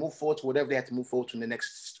need to move forward to whatever they have to move forward to in the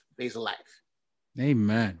next phase of life.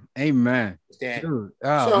 Amen. Amen. Dude,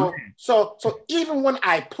 oh, so even when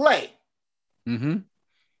I play,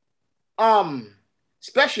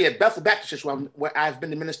 especially at Bethel Baptist Church, where I've been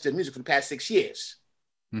the minister of music for the past 6 years,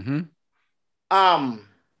 and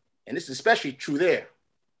this is especially true there.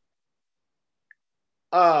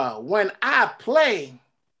 When I play,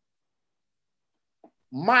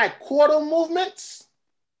 my quarter movements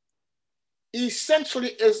essentially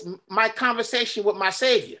is my conversation with my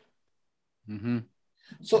Savior.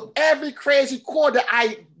 So every crazy chord that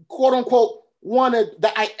I quote unquote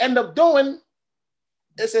that I end up doing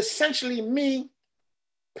is essentially me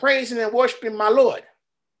praising and worshiping my Lord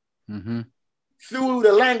through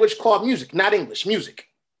the language called music, not English, music.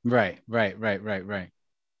 Right.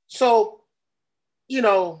 So,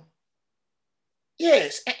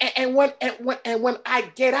 yes, and when I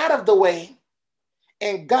get out of the way,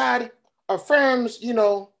 and God affirms,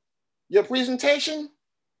 your presentation,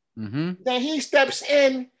 then He steps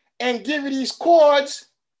in and give you these chords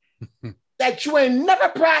that you ain't never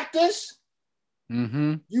practiced.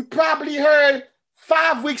 You probably heard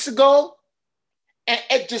 5 weeks ago, and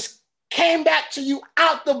it just came back to you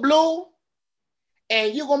out the blue,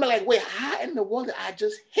 and you're gonna be like, wait, how in the world did I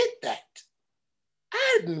just hit that?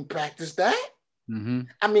 I didn't practice that.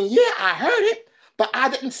 I mean, yeah, I heard it, but I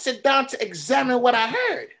didn't sit down to examine what I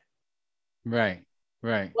heard. Right.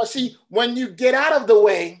 Well, see, when you get out of the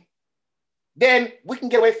way, then we can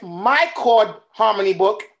get away from my chord harmony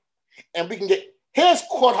book, and we can get His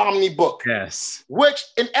chord harmony book. Yes. Which,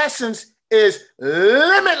 in essence, is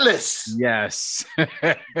limitless. Yes.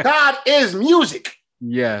 God is music.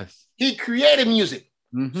 Yes. He created music.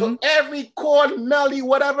 So every chord, melody,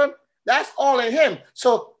 whatever, that's all in Him.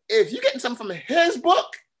 So if you're getting something from His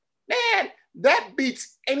book, man, that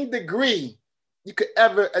beats any degree you could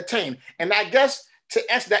ever attain. And I guess to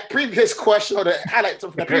answer that previous question, or to highlight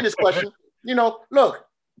from the previous question, look,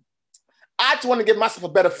 I just want to give myself a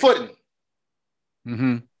better footing.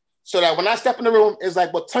 So that when I step in the room, it's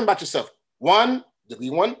like, well, tell me about yourself. 1, degree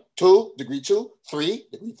 1, 2, degree 2, 3,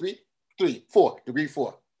 degree 3, 4, degree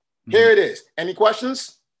 4. Here it is. Any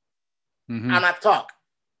questions? I'm not talk.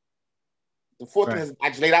 The fourth thing is I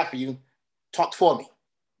just laid out for you. Talk for me.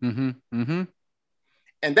 And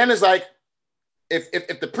then it's like,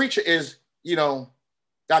 if the preacher is,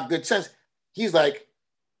 got good sense, he's like,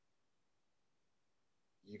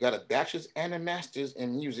 you got a bachelor's and a master's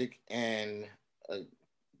in music and a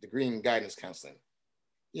degree in guidance counseling.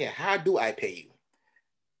 Yeah, how do I pay you?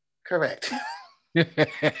 Correct.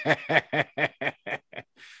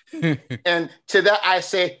 And to that I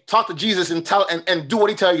say, talk to Jesus and do what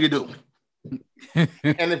He tells you to do.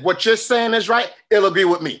 And if what you're saying is right, it'll agree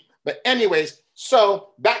with me. But anyways,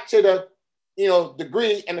 so back to the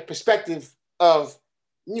degree and the perspective of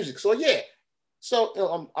music. So yeah, so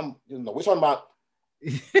we're talking about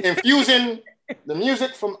infusing the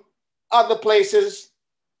music from other places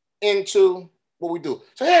into what we do.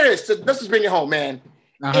 So here it is. So let's just bring it home, man.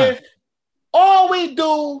 If all we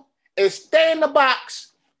do is stay in the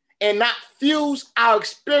box and not fuse our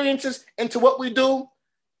experiences into what we do,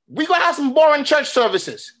 we're going to have some boring church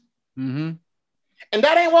services. And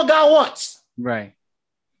that ain't what God wants. Right.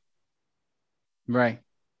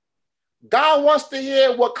 God wants to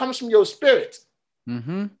hear what comes from your spirit.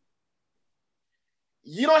 You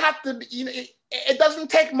don't have to, it doesn't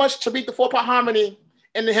take much to beat the 4-part harmony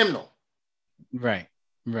in the hymnal. Right.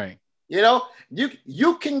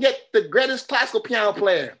 You can get the greatest classical piano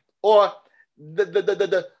player or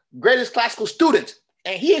the greatest classical student,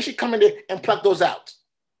 and he should come in there and pluck those out.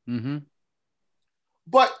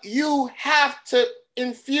 But you have to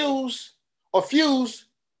infuse or fuse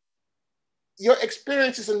your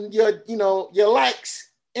experiences and your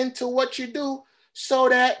likes into what you do, so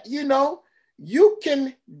that you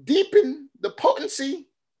can deepen the potency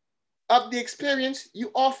of the experience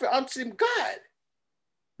you offer unto God.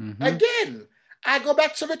 Again, I go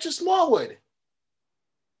back to Richard Smallwood.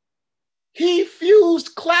 He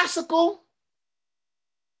fused classical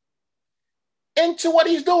into what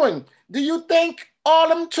he's doing. Do you think all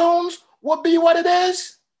them tunes would be what it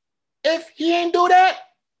is if he ain't do that?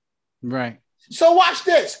 Right. So watch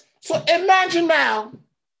this. So imagine now,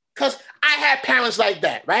 because I had parents like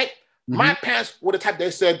that, right? My parents were the type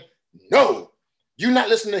that said, no, you're not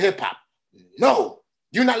listening to hip hop. No,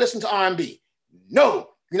 you're not listening to R&B. No,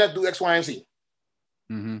 you're not do X, Y, and Z.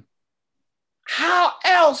 How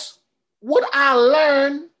else would I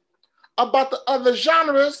learn about the other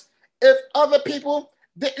genres if other people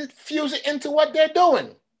didn't fuse it into what they're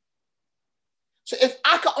doing? So if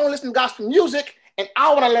I could only listen to gospel music and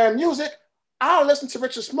I want to learn music, I'll listen to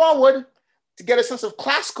Richard Smallwood to get a sense of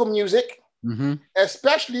classical music,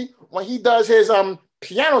 especially when he does his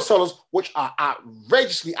piano solos, which are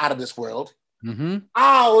outrageously out of this world.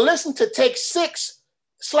 I'll listen to Take 6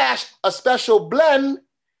 / a special blend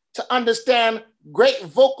to understand great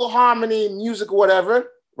vocal harmony, music, or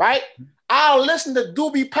whatever, right? I'll listen to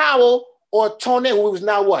Doobie Powell or Tone, who was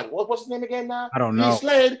now what? What's his name again now? I don't know.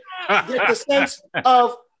 Slade, get the sense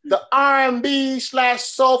of the R&B /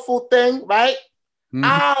 soulful thing, right?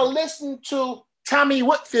 I'll listen to Tommy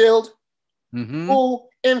Whitfield, who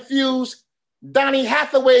infused Donny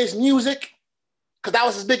Hathaway's music, because that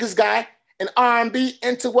was his biggest guy, and R&B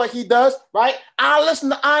into what he does, right? I'll listen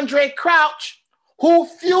to Andre Crouch, who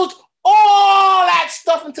fused all that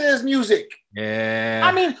stuff into his music. Yeah.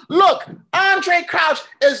 I mean, look, Andre Crouch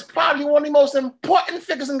is probably one of the most important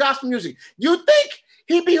figures in gospel music. You think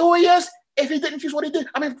he'd be who he is if he didn't fuse what he did?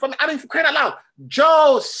 I mean, for crying out loud,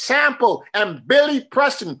 Joe Sample and Billy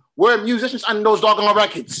Preston were musicians on those doggone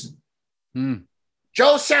records.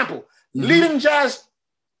 Joe Sample, leading jazz,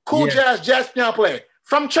 jazz piano player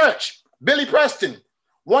from church. Billy Preston,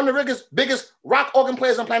 one of the biggest rock organ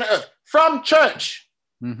players on planet Earth, from church.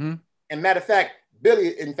 And matter of fact,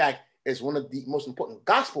 Billy, in fact, is one of the most important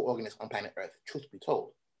gospel organists on planet Earth, truth be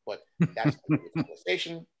told. But that's a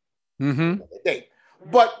conversation.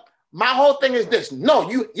 But my whole thing is this. No,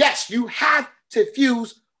 you have to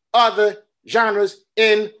fuse other genres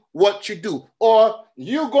in what you do, or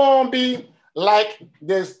you gonna be like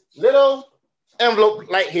this little envelope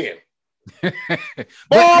right here.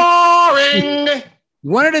 Boring.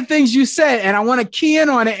 One of the things you said, and I want to key in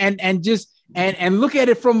on it and just look at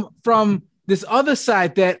it from this other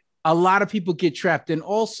side that a lot of people get trapped in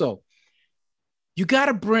also. You got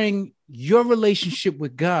to bring your relationship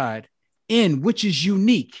with God in, which is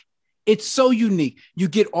unique. It's so unique. You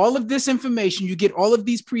get all of this information, you get all of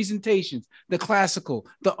these presentations, the classical,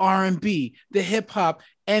 the R&B, the hip hop,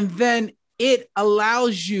 and then it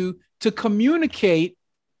allows you to communicate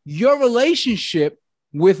your relationship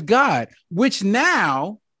with God, which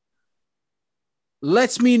now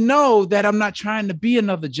lets me know that I'm not trying to be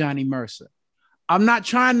another Johnny Mercer. I'm not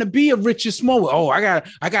trying to be a Richard Smallwood. Oh, I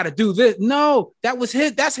gotta do this. No,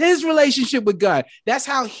 that's his relationship with God. That's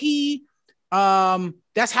how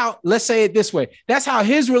let's say it this way. That's how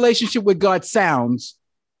his relationship with God sounds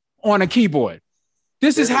on a keyboard.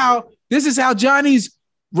 This is how Johnny's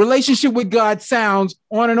relationship with God sounds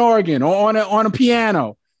on an organ or on a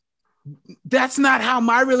piano. That's not how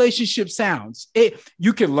my relationship sounds.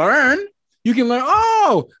 You can learn.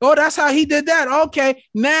 Oh, that's how he did that. Okay,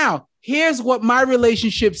 now here's what my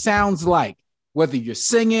relationship sounds like, whether you're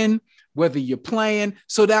singing, whether you're playing.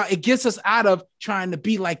 So now it gets us out of trying to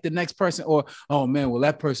be like the next person, or, oh man, well,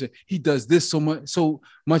 that person, he does this so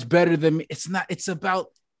much better than me. It's not, it's about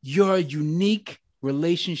your unique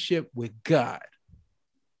relationship with God.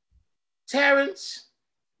 Terrence.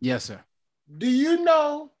 Yes, sir. Do you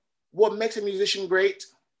know what makes a musician great?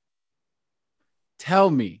 Tell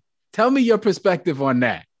me your perspective on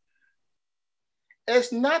that.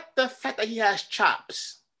 It's not the fact that he has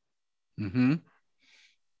chops.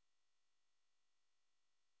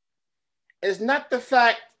 It's not the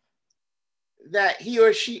fact that he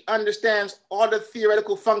or she understands all the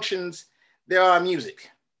theoretical functions there are in music.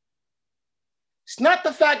 It's not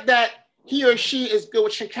the fact that he or she is good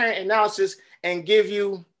with Schacarian analysis and give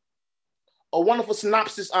you a wonderful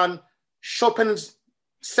synopsis on Chopin's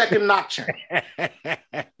Second Nocturne.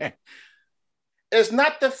 It's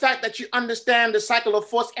not the fact that you understand the cycle of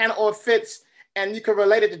fourths and/or fifths and you can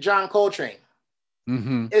relate it to John Coltrane.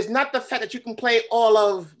 It's not the fact that you can play all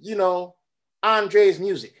of, Andre's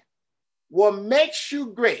music. What makes you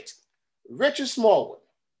great? Richard Smallwood,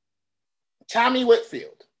 Tommy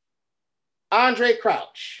Whitfield, Andre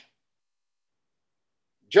Crouch,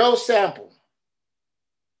 Joe Sample,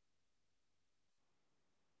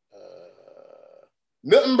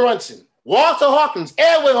 Milton Brunson, Walter Hawkins,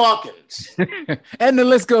 Edwin Hawkins. And the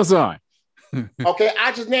list goes on. Okay,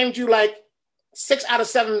 I just named you like six out of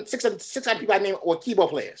people I named were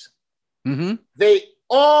keyboard players. They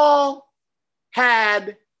all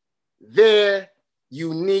had their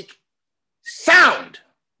unique sound.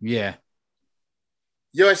 Yeah.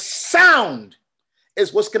 Your sound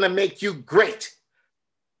is what's going to make you great.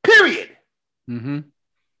 Period.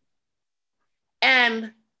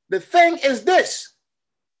 And the thing is this.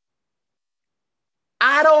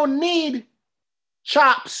 I don't need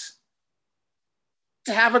chops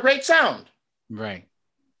to have a great sound. Right.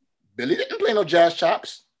 Billy didn't play no jazz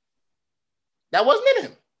chops. That wasn't in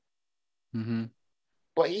him.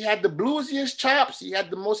 but he had the bluesiest chops. He had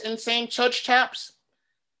the most insane church chops.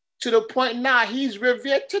 To the point now he's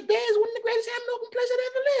revered today as one of the greatest Hammond organ players that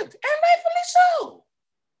ever lived, and rightfully so.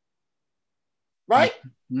 Right?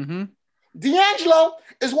 Mm-hmm. D'Angelo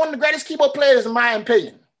is one of the greatest keyboard players, in my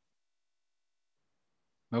opinion.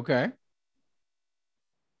 Okay.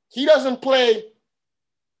 He doesn't play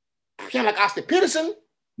piano like Oscar Peterson.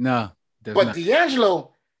 No. But not.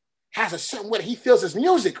 D'Angelo has a certain way that he feels his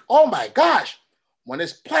music. Oh my gosh. When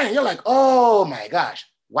it's playing, you're like, oh my gosh.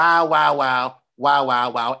 Wow, wow, wow. Wow, wow,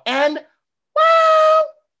 wow. And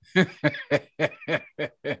wow.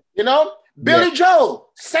 You know, Billy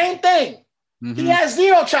Joel, same thing. Mm-hmm. He has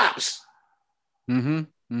zero chops. Mm-hmm.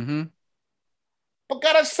 Mm-hmm. But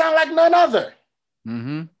gotta sound like none other.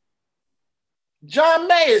 Mm-hmm. John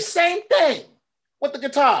Mayer, same thing with the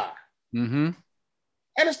guitar. Mm-hmm.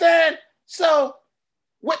 Understand? So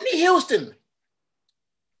Whitney Houston,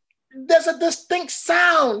 there's a distinct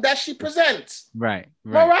sound that she presents. Right.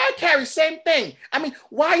 Mariah Carey, same thing. I mean,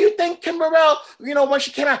 why you think Kim Burrell, when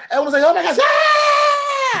she came out, everyone was like, oh my gosh,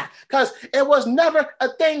 ah! Because it was never a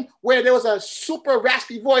thing where there was a super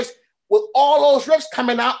raspy voice with all those riffs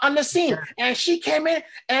coming out on the scene. And she came in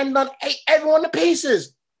and ate everyone to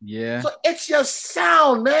pieces. Yeah. So it's your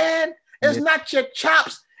sound, man. It's not your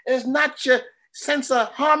chops. It's not your sense of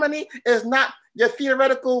harmony. It's not your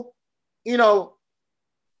theoretical,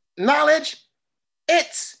 knowledge.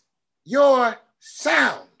 It's your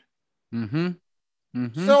sound. Mm-hmm.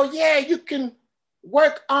 Mm-hmm. So yeah, you can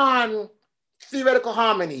work on theoretical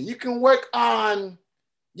harmony. You can work on,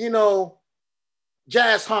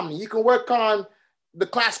 jazz harmony. You can work on the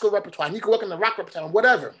classical repertoire. You can work on the rock repertoire,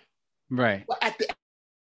 whatever. Right. But at the end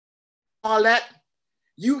of all that,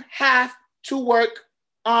 you have to work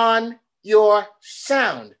on your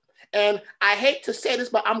sound. And I hate to say this,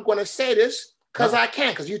 but I'm going to say this because I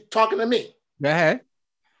can, because you're talking to me. Go ahead.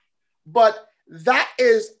 But that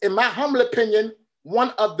is, in my humble opinion,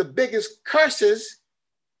 one of the biggest curses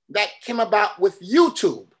that came about with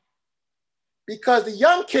YouTube. Because the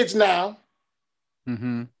young kids now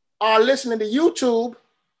are listening to YouTube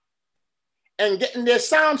and getting their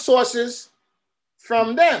sound sources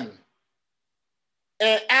from them.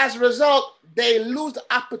 And as a result, they lose the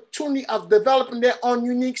opportunity of developing their own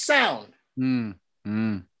unique sound.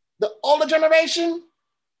 The older generation,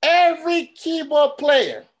 every keyboard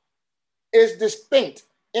player is distinct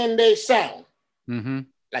in their sound.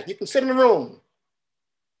 Like you can sit in the room.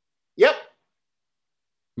 Yep.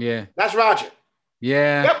 Yeah. That's Roger.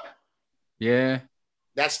 Yeah. Yep. Yeah.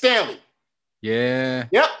 That's Stanley. Yeah.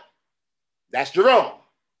 Yep. That's Jerome.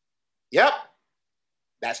 Yep.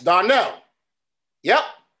 That's Darnell. Yep.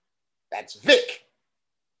 That's Vic.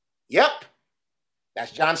 Yep.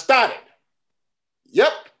 That's John Stoddard.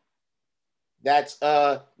 Yep. That's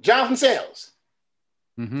Jonathan Sayles.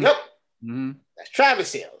 Yep. That's Travis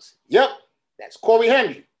Sayles. Yep. That's Corey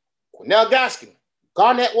Henry, Cornell Gaskin,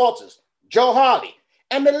 Garnett Walters, Joe Harley.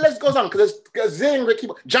 And the list goes on because there's a gazillion great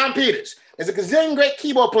keyboard. John Peters. There's a gazillion great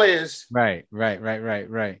keyboard players. Right.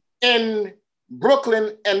 In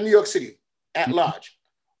Brooklyn and New York City at large.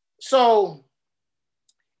 So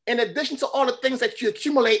in addition to all the things that you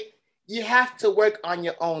accumulate, you have to work on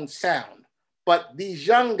your own sound. But these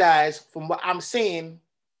young guys, from what I'm seeing,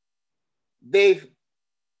 they've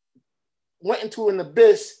went into an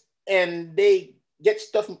abyss and they get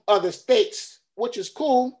stuff from other states, which is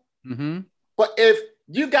cool. But if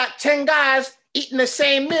you got 10 guys eating the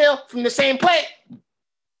same meal from the same plate,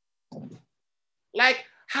 like,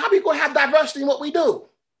 how are we going to have diversity in what we do?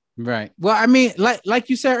 Right. Well, I mean, like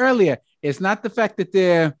you said earlier, it's not the fact that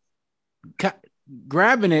they're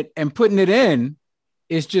grabbing it and putting it in.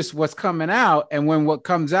 It's just what's coming out. And when what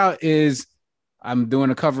comes out is, I'm doing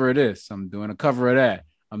a cover of this, I'm doing a cover of that,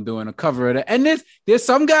 I'm doing a cover of that. And there's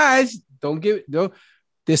some guys,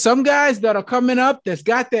 there's some guys that are coming up that's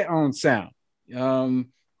got their own sound.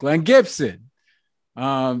 Glenn Gibson.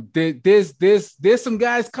 There's some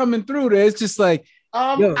guys coming through there. It's just like,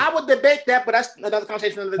 I would debate that, but that's another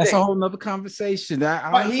conversation. That's a whole nother conversation.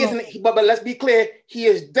 But let's be clear, he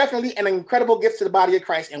is definitely an incredible gift to the body of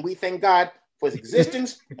Christ, and we thank God for his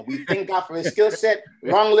existence, and we thank God for his skill set.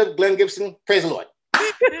 Long live Glenn Gibson. Praise the Lord.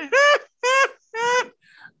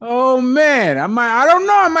 Oh man, I don't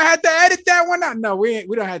know. I might have to edit that one out. No, we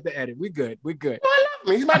don't have to edit. We good. No, I love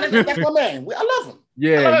him. He's that's my man. I love him.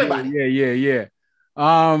 Yeah, I love everybody.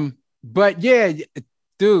 Yeah. But yeah,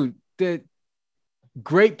 dude, the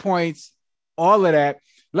great points, all of that.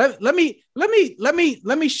 Let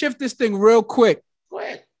me shift this thing real quick. Go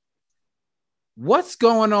ahead. What's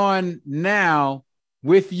going on now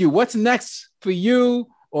with you? What's next for you?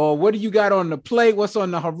 Or what do you got on the plate? What's on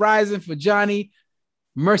the horizon for Johnny?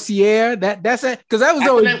 Mercier. That's it. Because that was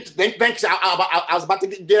always. Thanks. I was about to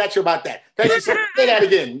get at you about that. Thank you. Say that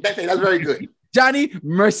again. That's very good. Johnny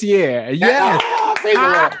Mercier. Yes. Praise the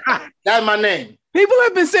Lord. That's my name. People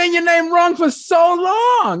have been saying your name wrong for so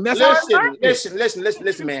long. That's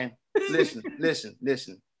listen, man.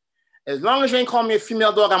 Listen. As long as you ain't calling me a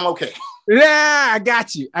female dog, I'm okay. Yeah, I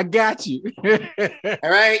got you. All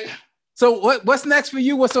right. So what's next for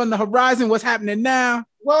you? What's on the horizon? What's happening now?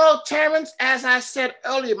 Well, Terrence, as I said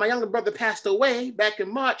earlier, my younger brother passed away back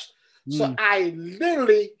in March. So I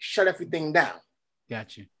literally shut everything down.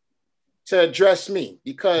 Got you. To address me.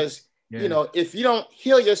 Because, if you don't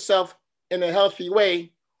heal yourself in a healthy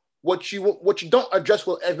way, what you don't address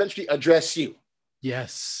will eventually address you.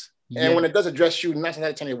 Yes. And when it does address you, 9 out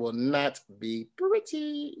of 10, it will not be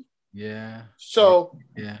pretty. Yeah. So,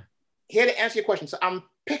 here to answer your question. So I'm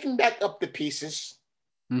picking back up the pieces.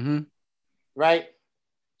 Right?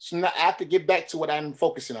 So now I have to get back to what I'm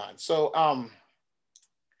focusing on. So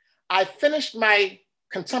I finished my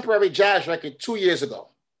contemporary jazz record 2 years ago.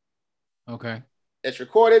 Okay. It's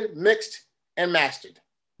recorded, mixed, and mastered.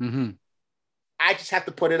 I just have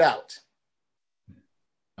to put it out.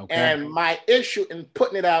 Okay. And my issue in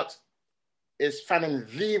putting it out is finding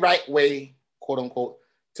the right way, quote unquote,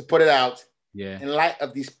 to put it out. Yeah. In light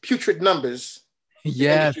of these putrid numbers.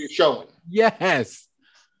 Yes. The showing. Yes.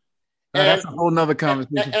 That's a whole nother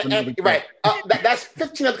conversation. Right. That's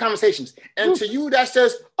 15 other conversations. And to you that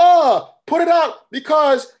says, oh, put it out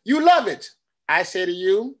because you love it. I say to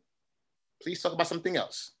you, please talk about something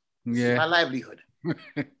else. This is my livelihood.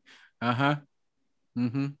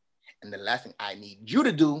 And the last thing I need you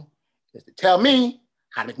to do is to tell me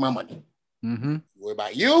how to make my money. Worry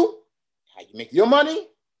about you, how you make your money.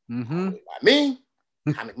 Worry about me,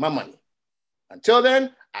 how I make my money. Until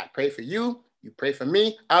then, I pray for you. You pray for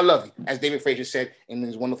me. I love you. As David Frazier said in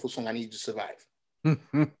his wonderful song, I Need You to Survive.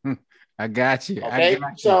 I got you. Okay.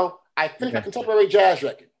 So I finished my contemporary jazz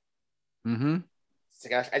record. So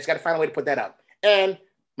I just got to find a way to put that out. And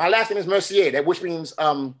my last name is Mercier, which means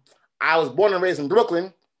I was born and raised in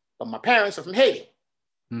Brooklyn, but my parents are from Haiti.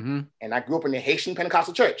 And I grew up in the Haitian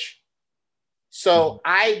Pentecostal church. So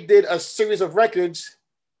I did a series of records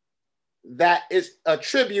that is a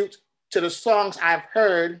tribute to the songs I've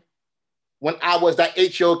heard when I was that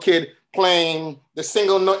 8-year-old kid playing the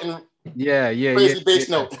single note and crazy bass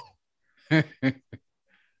note. I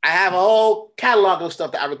have a whole catalog of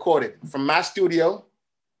stuff that I recorded from my studio.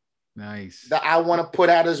 Nice. That I want to put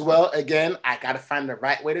out as well. Again, I got to find the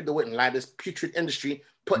right way to do it in light of this putrid industry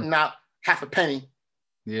putting out half a penny.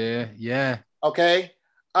 Yeah. Okay.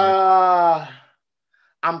 I'm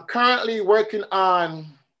currently working on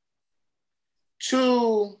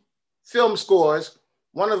 2 film scores.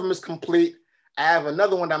 One of them is complete. I have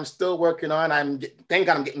another one that I'm still working on. Thank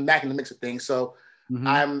God I'm getting back in the mix of things. So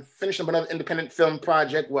I'm finishing up another independent film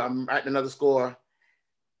project where I'm writing another score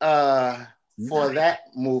for that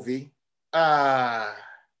movie. And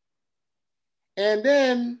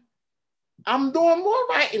then I'm doing more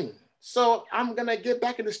writing. So I'm going to get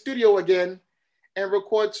back in the studio again and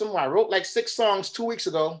record some more. I wrote like 6 songs 2 weeks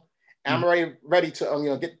ago. And I'm already ready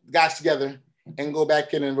to get guys together and go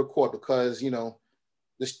back in and record because,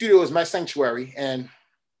 the studio is my sanctuary and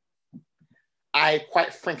I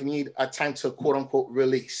quite frankly need a time to quote unquote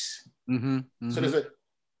release. So there's a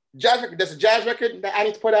jazz record that I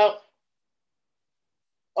need to put out.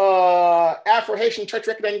 Afro-Haitian church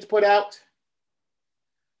record I need to put out.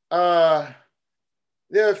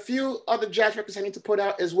 There are a few other jazz records I need to put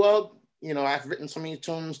out as well. I've written so many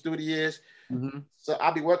tunes through the years. So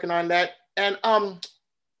I'll be working on that. And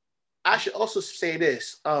I should also say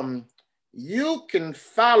this. You can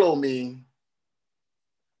follow me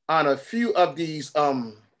on a few of these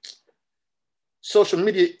social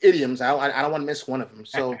media idioms. I don't want to miss one of them.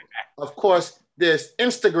 So, of course, there's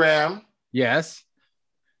Instagram. Yes.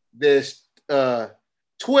 There's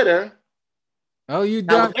Twitter. Oh, you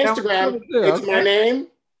done Instagram? It's my name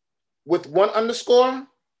with 1 underscore.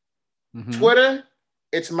 Twitter,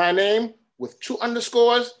 it's my name with 2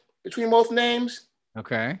 underscores between both names.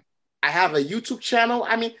 Okay. I have a YouTube channel.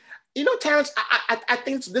 I mean, Terrence, I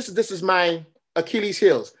think this is my Achilles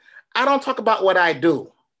heels. I don't talk about what I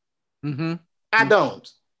do. I don't.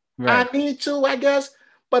 Right. I need to, I guess,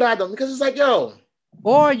 but I don't because it's like,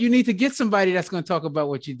 Or you need to get somebody that's going to talk about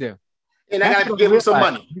what you do. And I got to give them some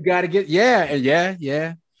money. You got to get,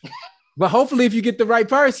 yeah. But hopefully if you get the right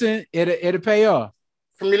person, it'll pay off.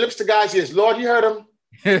 From your lips to God's ears. Lord, you heard him.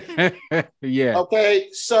 Yeah. Okay.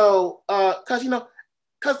 So, because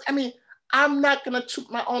I'm not going to toot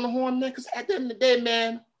my own horn, man, because at the end of the day,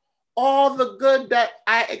 man, all the good that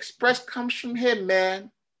I express comes from him, man.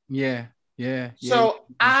 Yeah. Yeah. So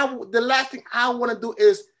the last thing I want to do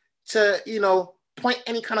is to, point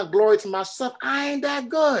any kind of glory to myself. I ain't that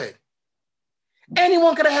good.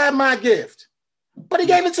 Anyone could have had my gift, but he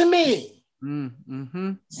gave it to me.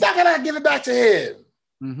 Mm-hmm. So how can I give it back to him?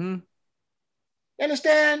 Mm-hmm. You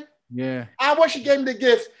understand? Yeah. I wish he gave me the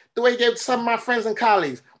gift the way he gave it to some of my friends and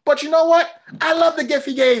colleagues. But you know what? I love the gift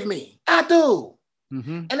he gave me. I do.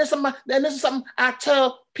 Mm-hmm. And this is something I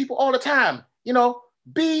tell people all the time.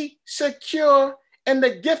 Be secure in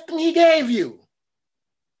the gifting he gave you.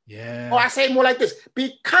 Yeah. Or I say it more like this: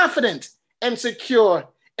 be confident and secure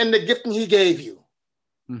in the gifting he gave you.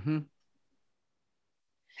 Mm-hmm.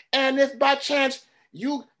 And if by chance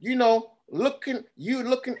you looking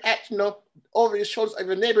at over your shoulders of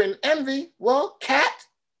your neighbor in envy, well, cat,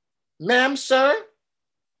 ma'am, sir,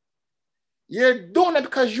 you're doing it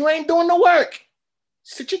because you ain't doing the work.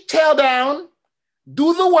 Sit your tail down,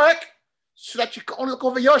 do the work, so that you can only look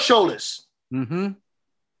over your shoulders. Mm-hmm.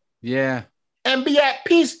 Yeah. And be at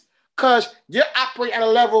peace because you're operating at a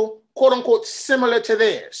level, quote unquote, similar to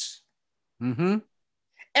theirs. Mm-hmm.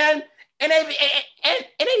 And it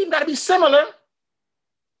ain't even got to be similar.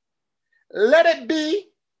 Let it be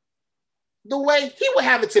the way he would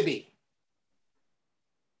have it to be.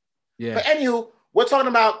 Yeah. But anywho, we're talking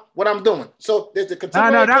about what I'm doing. So there's the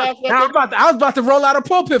contemporary class. I was about to roll out a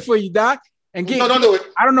pulpit for you, Doc. And no, don't do it.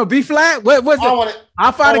 I don't know, B flat. What's it? I want it.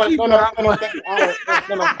 I'll find a keyboard. No, thank you.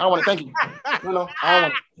 I want it. Thank you. No,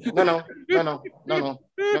 I don't want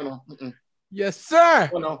it. No. Yes, sir.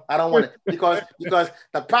 No, I don't want it because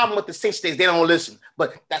the problem with the Saints is they don't listen.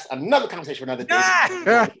 But that's another conversation for another day.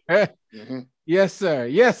 Mm-hmm. Yes, sir.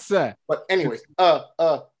 Yes, sir. But anyways,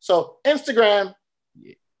 so Instagram,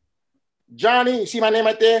 Johnny, you see my name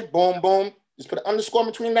right there? Boom, boom. Just put an underscore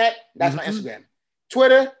between that. That's my Instagram.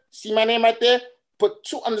 Twitter, see my name right there? Put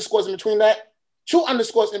 2 underscores in between that. 2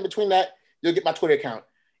 underscores in between that. You'll get my Twitter account.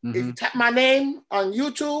 If you tap my name on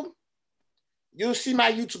YouTube, you'll see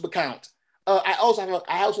my YouTube account. I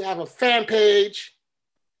also have a fan page.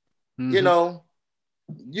 You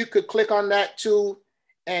could click on that too,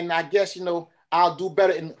 and I guess I'll do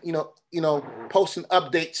better in posting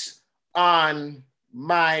updates on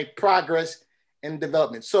my progress and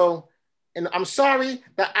development. So, and I'm sorry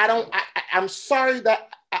that I'm sorry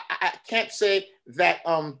that I can't say that.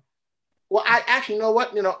 Well, I actually know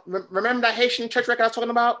what remember that Haitian church record I was talking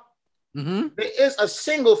about? Mm-hmm. There is a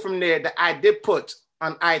single from there that I did put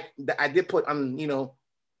on the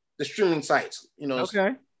streaming sites.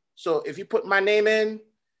 Okay. So if you put my name in,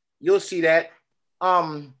 you'll see that.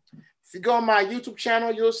 If you go on my YouTube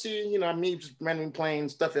channel, you'll see me just randomly playing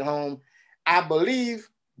stuff at home. I believe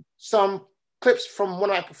some clips from one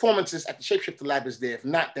of my performances at the Shapeshifter Lab is there. If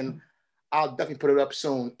not, then I'll definitely put it up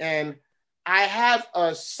soon. And I have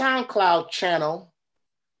a SoundCloud channel,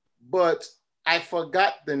 but I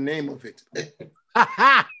forgot the name of it.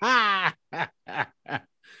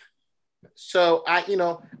 So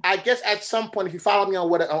I guess at some point, if you follow me on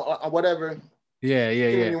whatever,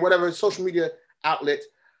 whatever social media outlet,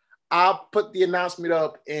 I'll put the announcement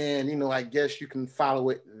up, and I guess you can follow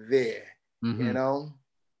it there.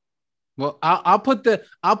 Well, I'll put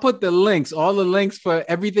the links, all the links for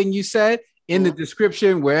everything you said in the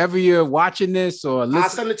description wherever you're watching this or listening. I'll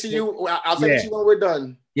send it to you. I'll send it to you when we're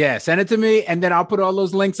done. Yeah, send it to me, and then I'll put all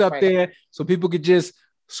those links up there so people could just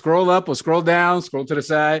scroll up or scroll down, scroll to the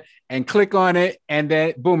side, and click on it, and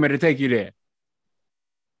then boom, it'll take you there.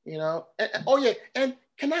 And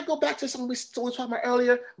can I go back to something we were talking about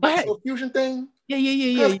earlier about the fusion thing?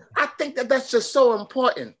 Yeah. I think that's just so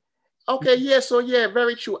important. Okay,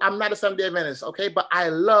 very true. I'm not a Seventh-day Adventist, okay, but I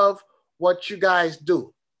love what you guys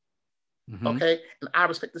do. Okay, and I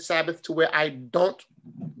respect the Sabbath to where I don't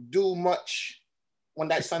do much when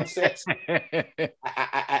that sun sets.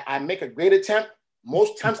 I make a great attempt.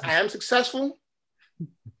 Most times I am successful,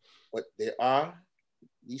 but there are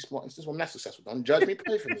these small instances where I'm not successful. Don't judge me,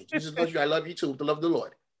 pray for me. Jesus loves you. I love you too. To love the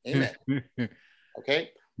Lord. Amen.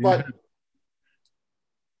 Okay, but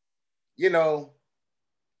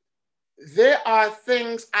there are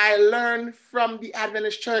things I learned from the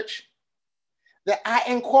Adventist church that I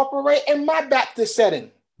incorporate in my Baptist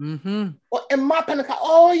setting. Or in my Pentecost.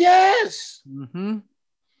 Oh, yes.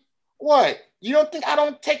 What? You don't think I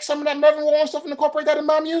don't take some of that Mervyn Warren stuff and incorporate that in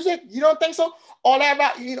my music? You don't think so? All that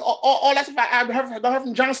about, all that stuff I heard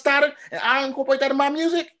from John Stoddard, and I incorporate that in my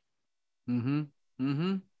music?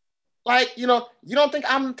 Like, you don't think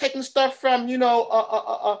I'm taking stuff from,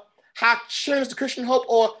 how cheering is the Christian hope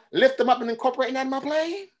or lift them up and incorporating that in my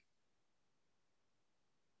playing?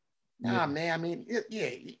 Nah, man. I mean,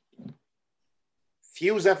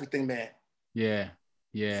 fuse everything, man. Yeah.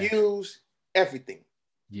 Fuse everything.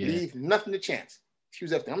 Yeah. Leave nothing to chance.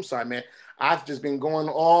 Excuse everything. I'm sorry, man. I've just been going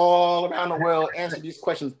all around the world answering these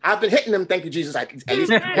questions. I've been hitting them. Thank you, Jesus. At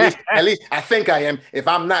least I think I am. If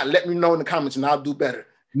I'm not, let me know in the comments and I'll do better.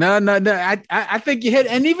 No. I think you hit.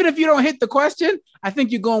 And even if you don't hit the question, I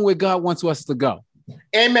think you're going where God wants us to go.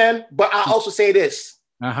 Amen. But I also say this.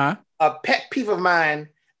 Uh-huh. A pet peeve of mine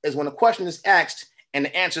is when a question is asked and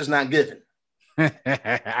the answer is not given.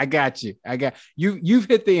 I got you. You've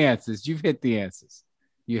hit the answers.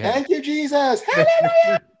 You have. Thank you, Jesus.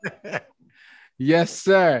 Hallelujah. Yes,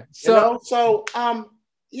 sir. So,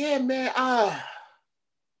 yeah, man.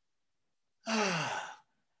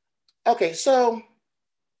 Okay, so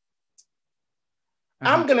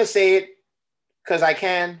I'm gonna say it because I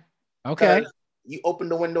can. Okay. You open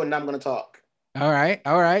the window and I'm gonna talk. All right.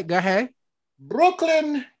 Go ahead.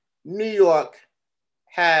 Brooklyn, New York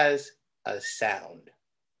has a sound.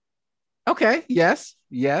 Okay. Yes.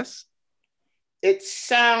 It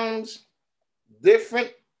sounds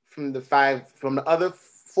different from the other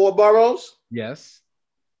 4 boroughs. Yes.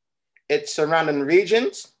 Its surrounding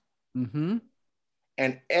regions. Mm-hmm.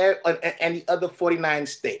 And the other 49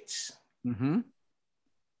 states. Mm-hmm.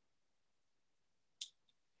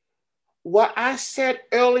 What I said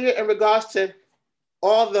earlier in regards to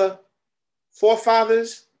all the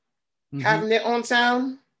forefathers having their own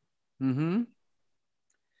sound,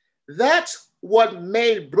 that's what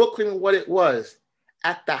made Brooklyn what it was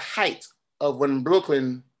at the height of when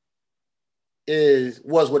Brooklyn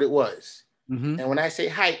was what it was. And when I say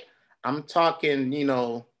height, I'm talking,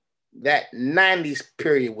 that 90s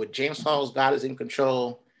period where James Hall's God Is in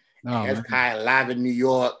Control, Hezekiah Live in New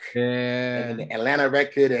York, and then the Atlanta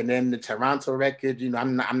record, and then the Toronto record.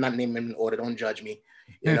 I'm not naming them in order. Don't judge me.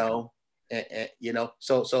 So at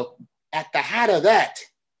the height of that,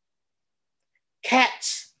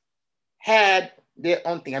 cats had their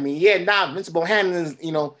own thing. I mean, now Vince Bohannon is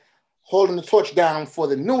holding the torch down for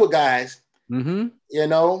the newer guys.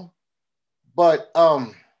 But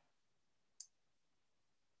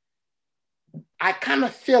I kind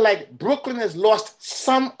of feel like Brooklyn has lost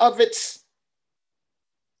some of its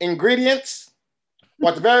ingredients, or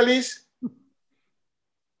at the very least,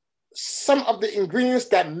 some of the ingredients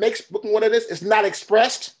that makes Brooklyn what it is not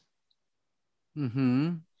expressed.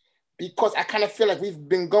 Because I kind of feel like we've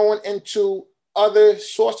been going into other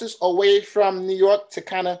sources away from New York to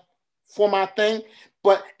kind of form our thing.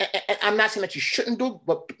 But and I'm not saying that you shouldn't do,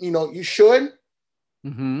 but you should.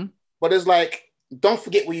 But it's like, don't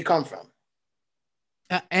forget where you come from.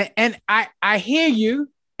 And I hear you,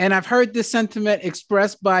 and I've heard this sentiment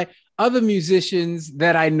expressed by other musicians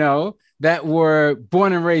that I know that were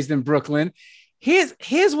born and raised in Brooklyn.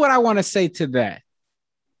 Here's what I want to say to that.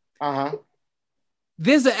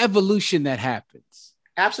 There's an evolution that happens.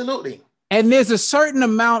 Absolutely. And there's a certain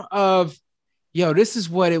amount of, this is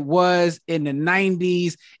what it was in the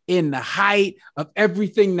 90s, in the height of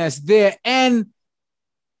everything that's there. And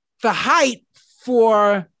the height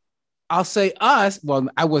for, I'll say us, well,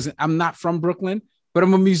 I'm not from Brooklyn, but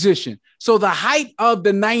I'm a musician. So the height of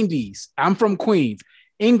the 90s, I'm from Queens.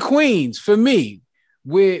 In Queens, for me,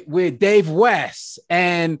 with Dave West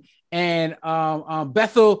and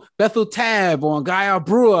Bethel Tab on Guy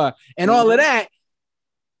Brewer and all of that,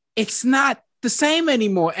 it's not the same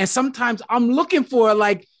anymore. And sometimes I'm looking for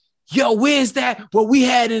where's that? What we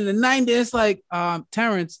had in the 90s? It's like,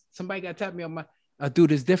 Terrence, somebody got to tap me on my,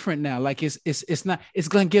 dude, it's different now. Like it's not, it's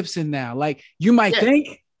Glenn Gibson now. Like you might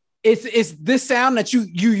think it's this sound that you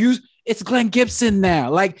use. It's Glenn Gibson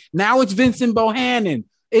now. Like now it's Vincent Bohannon.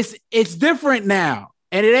 It's different now.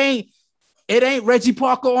 And it ain't Reggie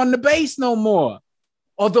Parker on the bass no more.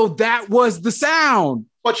 Although that was the sound.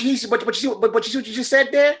 But you see what you just said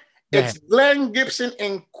there? It's Glenn Gibson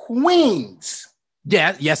in Queens.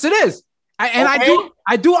 Yeah, yes, it is.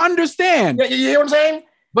 I do understand. Yeah, you hear what I'm saying?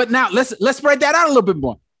 But now let's spread that out a little bit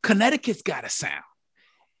more. Connecticut's got a sound.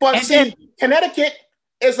 But Connecticut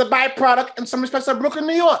is a byproduct in some respects of Brooklyn,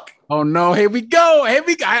 New York. Oh no, here we go.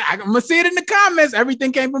 I'm gonna see it in the comments.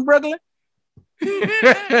 Everything came from Brooklyn.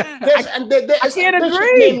 I can't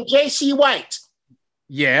agree. J.C. White.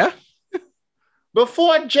 Yeah.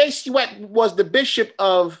 Before J.C. White was the bishop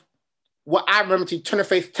of what I remember to Eternal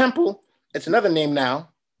Faith Temple, it's another name now.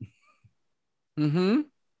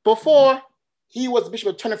 Before he was the bishop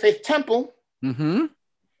of Eternal Faith Temple,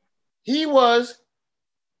 he was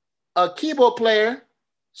a keyboard player /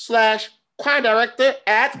 choir director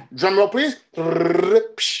at, drumroll please,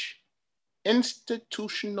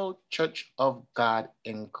 Institutional Church of God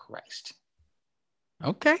in Christ.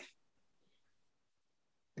 Okay.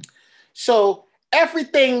 So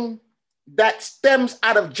everything that stems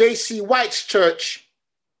out of J.C. White's church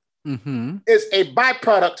is a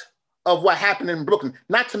byproduct of what happened in Brooklyn.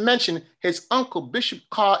 Not to mention his uncle, Bishop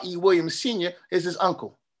Carl E. Williams Sr., is his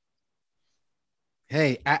uncle.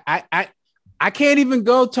 Hey, I can't even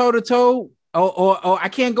go toe to toe, or I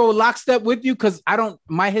can't go lockstep with you because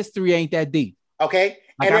my history ain't that deep. Okay,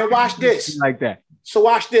 and then watch this. Like that. So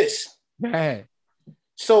watch this. Go ahead.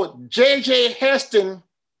 So J.J. Hairston,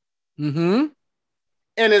 in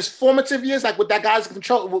his formative years, like with that God's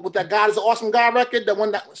Control, with that God is an Awesome God record, the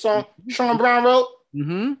one that song Sean Brown wrote,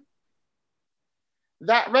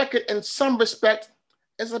 that record, in some respect,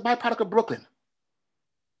 is a byproduct of Brooklyn.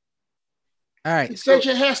 All right, so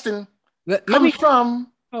J.J. Hairston comes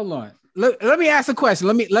from. Hold on. Let me ask a question.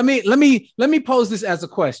 Let me pose this as a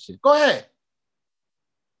question. Go ahead.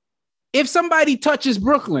 If somebody touches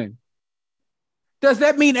Brooklyn, does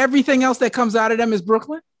that mean everything else that comes out of them is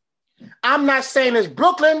Brooklyn? I'm not saying it's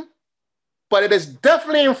Brooklyn, but it is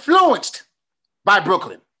definitely influenced by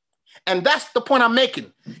Brooklyn. And that's the point I'm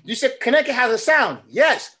making. You said Connecticut has a sound.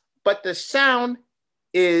 Yes, but the sound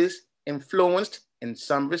is influenced in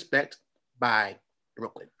some respect by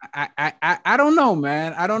Brooklyn. I don't know,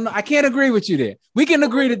 man. I don't know. I can't agree with you there. We can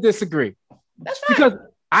agree to disagree. That's fine. Because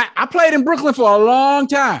I played in Brooklyn for a long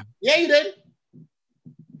time. Yeah, you did.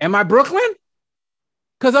 Am I Brooklyn?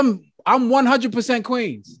 Because I'm 100%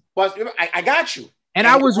 Queens. But I got you. And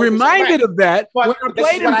I was reminded of that when I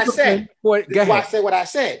played in Brooklyn. Go ahead. I said what I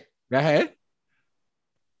said. Go ahead.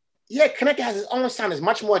 Yeah, Connecticut has its own sound. It's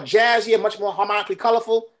much more jazzy and much more harmonically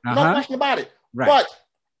colorful. No question about it. Right. But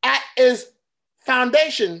at its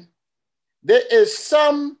foundation, there is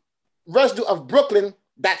some residue of Brooklyn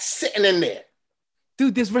that's sitting in there.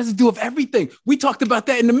 Dude, there's residue of everything. We talked about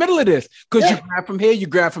that in the middle of this. Because you grab from here, you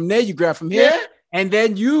grab from there, you grab from here. Yeah. And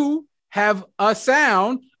then you have a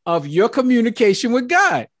sound of your communication with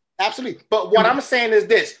God. Absolutely. But what I'm saying is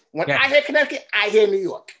this. When I hear Connecticut, I hear New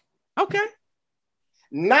York. Okay.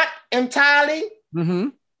 Not entirely,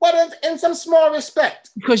 but in some small respect.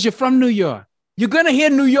 Because you're from New York. You're going to hear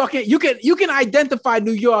New York. You can identify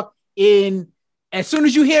New York as soon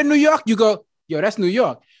as you hear New York, you go, yo, that's New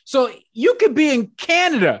York. So you could be in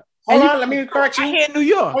Canada. Hold on, let me correct you. I hear New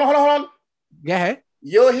York. Hold on. Go ahead.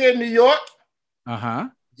 You'll hear New York. Uh-huh.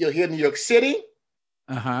 You'll hear New York City.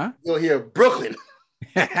 Uh-huh. You'll hear Brooklyn.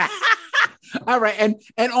 All right, and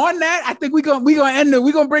on that, I think we're gonna end it.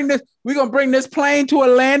 We're gonna bring this plane to a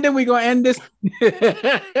landing. We're gonna end this.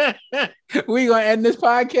 We're gonna end this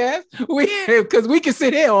podcast. Because we can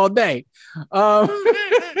sit here all day.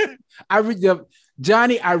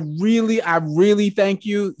 Johnny, I really thank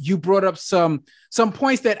you. You brought up some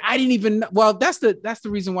points that I didn't even. Well, that's the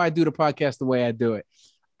reason why I do the podcast the way I do it.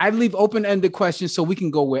 I leave open-ended questions so we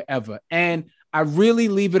can go wherever. And I really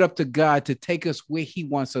leave it up to God to take us where he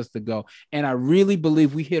wants us to go. And I really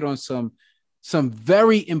believe we hit on some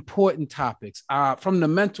very important topics, from the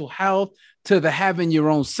mental health to the having your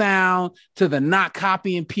own sound, to the not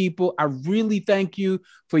copying people. I really thank you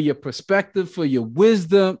for your perspective, for your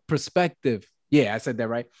wisdom, perspective. Yeah, I said that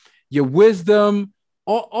right. Your wisdom,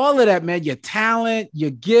 all of that, man, your talent, your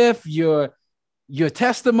gift, your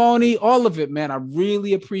testimony, all of it, man. I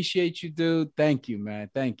really appreciate you, dude. Thank you, man.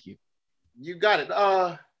 Thank you. You got it.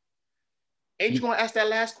 Ain't you gonna ask that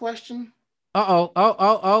last question? Oh,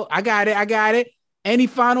 I got it. Any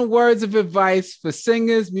final words of advice for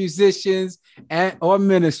singers, musicians, or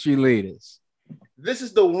ministry leaders? This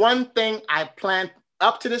is the one thing I planned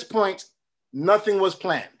up to this point. Nothing was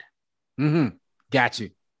planned. Got you.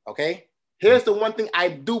 Okay. Here's the one thing I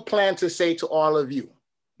do plan to say to all of you.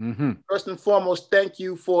 First and foremost, thank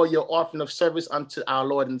you for your offering of service unto our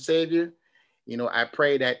Lord and Savior. I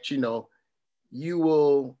pray that, you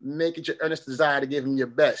will make it your earnest desire to give him your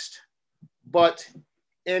best. But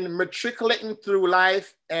in matriculating through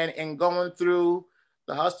life and in going through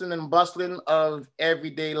the hustling and bustling of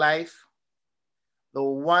everyday life, the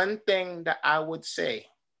one thing that I would say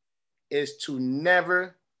is to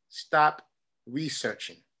never stop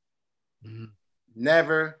researching.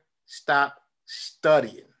 Never stop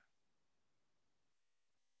studying.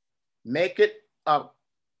 Make it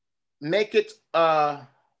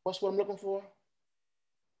what's what I'm looking for?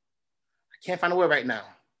 I can't find a word right now.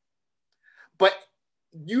 But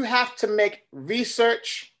you have to make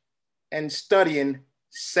research and studying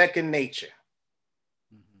second nature.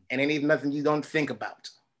 And ain't even nothing you don't think about.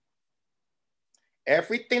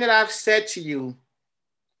 Everything that I've said to you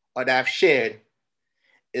or that I've shared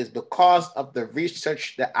is because of the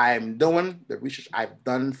research that I am doing, the research I've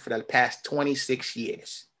done for the past 26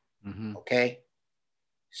 years. Okay?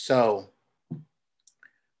 So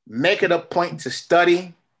make it a point to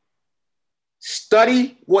study.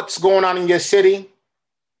 Study what's going on in your city.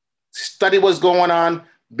 Study what's going on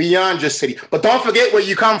beyond your city. But don't forget where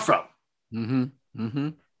you come from. Mm-hmm. Mm-hmm.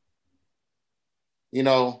 You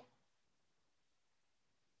know,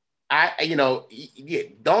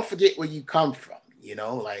 don't forget where you come from. You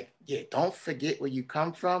know, like, yeah, don't forget where you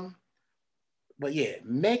come from. But yeah,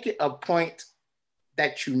 make it a point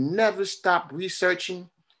that you never stop researching,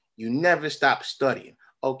 you never stop studying.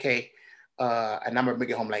 Okay. And I'm gonna bring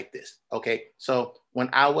it home like this. Okay. So when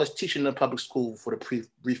I was teaching in the public school for the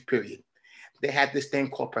brief period, they had this thing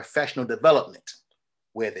called professional development,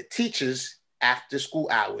 where the teachers after school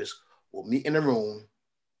hours will meet in a room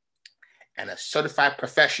and a certified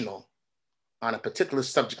professional on a particular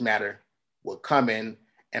subject matter will come in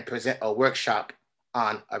and present a workshop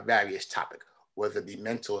on a various topic, whether it be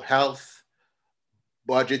mental health,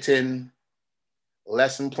 budgeting,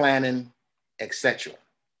 lesson planning, etc.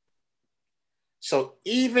 So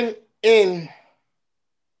even in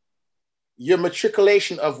your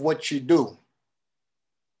matriculation of what you do,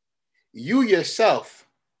 you yourself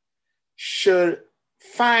should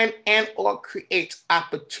find and or create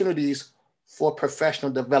opportunities for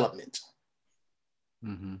professional development.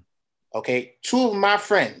 Mm-hmm. Okay, two of my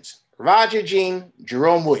friends, Roger Jean,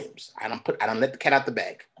 Jerome Williams. I don't let the cat out the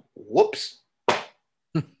bag. Whoops.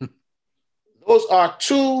 Those are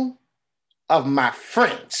two of my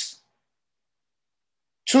friends.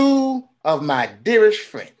 Two of my dearest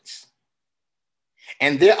friends.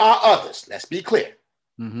 And there are others, let's be clear.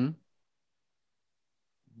 Mm-hmm.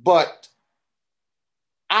 But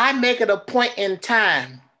I make it a point in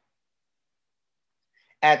time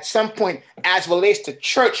at some point as relates to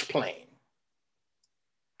church playing.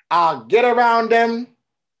 I'll get around them,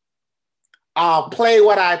 I'll play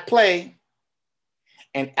what I play,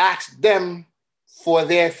 and ask them for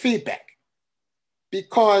their feedback.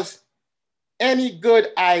 Because any good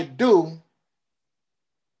I do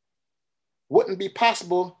wouldn't be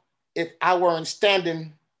possible if I weren't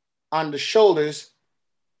standing on the shoulders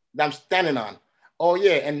that I'm standing on. Oh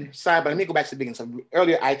yeah, and sorry, but let me go back to the beginning. So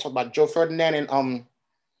earlier I talked about Joe Ferdinand and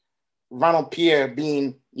Ronald Pierre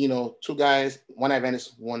being, two guys, one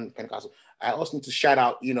Adventist, one Pentecostal. I also need to shout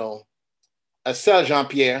out, Marcel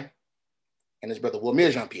Jean-Pierre and his brother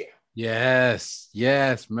Wilmer Jean-Pierre. Yes,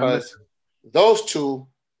 remember? Because those two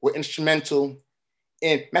were instrumental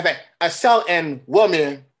in, matter of fact, Marcel and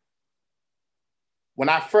Wilmer, when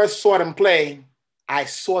I first saw them play, I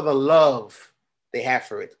saw the love they had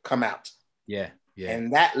for it come out. Yeah.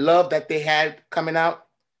 And that love that they had coming out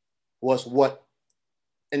was what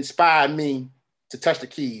inspired me to touch the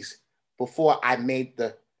keys before I made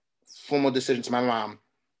the formal decision to my mom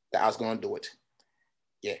that I was going to do it.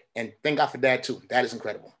 Yeah, and thank God for that too. That is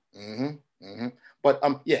incredible. Mm-hmm, mm-hmm. But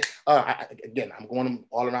again, I'm going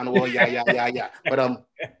all around the world. Yeah. But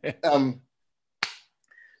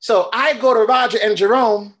so I go to Roger and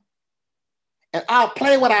Jerome, and I'll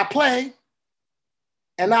play what I play,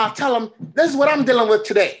 and I'll tell them, this is what I'm dealing with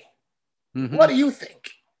today. Mm-hmm. What do you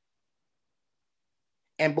think?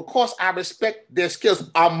 And because I respect their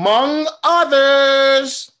skills, among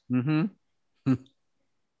others, mm-hmm.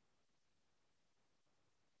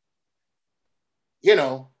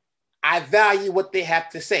 I value what they have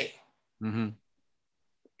to say. Mm-hmm.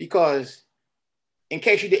 Because, in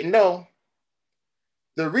case you didn't know,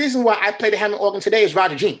 the reason why I play the Hammond organ today is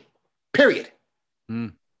Roger Jean, period.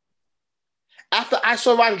 Mm. After I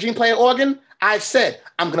saw Roger Jean play an organ, I said,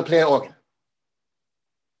 I'm going to play an organ.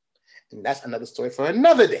 And that's another story for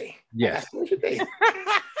another day. Yes.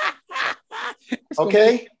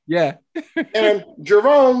 Okay? Yeah. And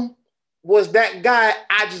Jerome was that guy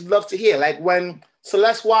I just love to hear. Like when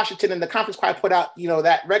Celeste Washington and the Conference Choir put out,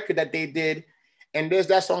 that record that they did, and there's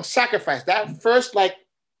that song Sacrifice. That first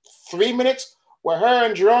 3 minutes where her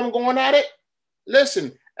and Jerome going at it,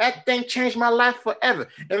 listen, that thing changed my life forever.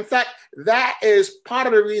 In fact, that is part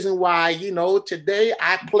of the reason why, today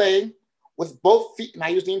I play with both feet and I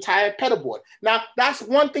use the entire pedal board. Now, that's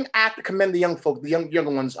one thing I have to commend the young folk, the younger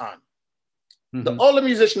ones on. Mm-hmm. The older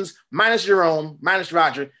musicians, minus Jerome, minus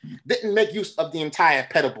Roger, didn't make use of the entire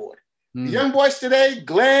pedal board. Mm. The young boys today,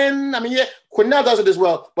 Glenn, Cornell does it as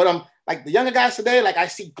well, but like the younger guys today, like I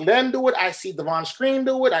see Glenn do it, I see Devon Screen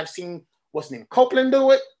do it, I've seen Copeland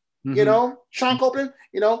do it, mm-hmm. Sean Copeland,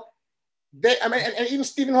 and even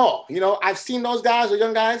Stephen Hall, I've seen those guys, the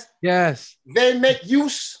young guys. Yes. They make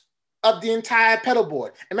use of the entire pedal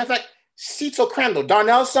board. As a matter of fact, Cito Crandall,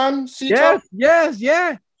 Darnell's son, Cito. Yes.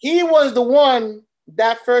 He was the one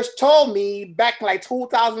that first told me back in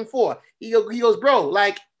 2004. He goes, bro,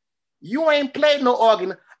 you ain't played no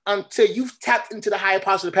organ until you've tapped into the higher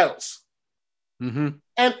parts of the pedals. Mm-hmm.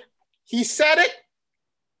 And he said it.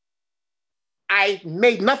 I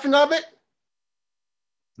made nothing of it.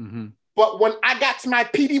 Mm-hmm. But when I got to my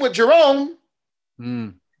PD with Jerome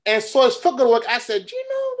and saw his footwork, I said, you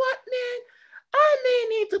know what, man? I may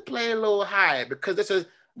need to play a little higher because there's a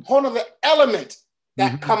whole other element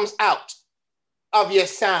that comes out of your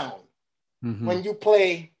sound when you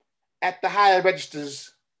play at the higher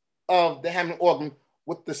registers of the Hammond organ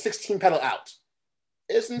with the 16 pedal out.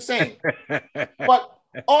 It's insane. But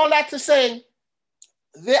all that to say,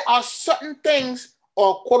 there are certain things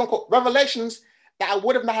or quote unquote revelations that I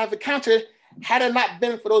would have not have encountered had it not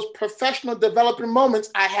been for those professional developing moments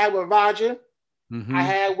I had with Roger, I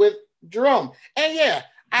had with Jerome. And yeah,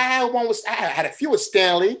 I had a few with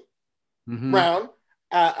Stanley Brown.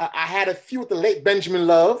 I had a few with the late Benjamin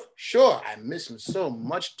Love. Sure, I miss him so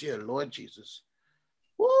much, dear Lord Jesus.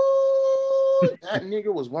 Woo, that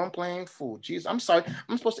nigga was one playing fool. Jesus, I'm sorry.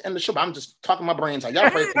 I'm supposed to end the show, but I'm just talking my brains out.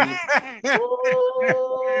 Y'all pray for me.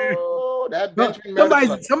 Ooh, that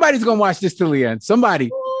Benjamin somebody's gonna watch this till the end.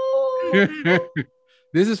 Somebody.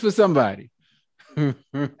 This is for somebody.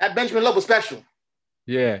 That Benjamin Love was special.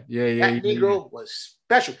 Yeah. That Negro was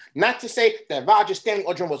special. Not to say that Roger, Stanley,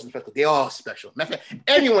 or Jerome wasn't special. They're all special. Matter of fact,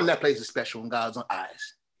 anyone that plays is special in God's own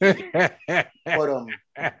eyes. But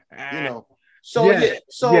you know. So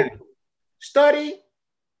study,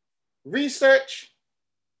 research,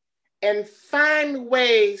 and find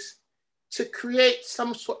ways to create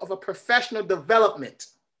some sort of a professional development.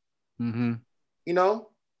 You know?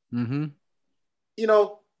 You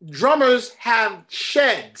know, drummers have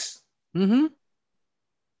sheds.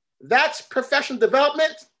 That's professional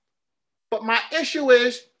development. But my issue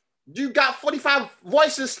is you got 45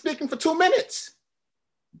 voices speaking for 2 minutes.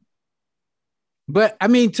 But I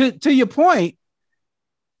mean, to your point,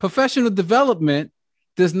 professional development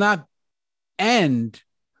does not end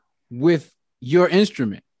with your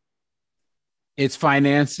instrument. It's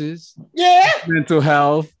finances, mental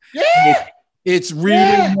health, it's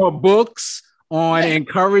reading more books on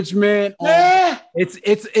encouragement.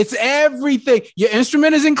 It's everything. Your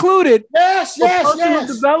instrument is included. Personal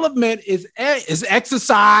development is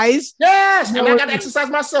exercise. And I got to exercise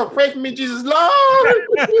myself. Pray for me, Jesus, Lord.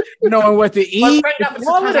 Knowing what to eat.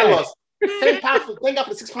 Thank God for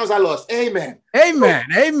the 6 pounds I lost. Amen.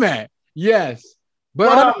 Yes.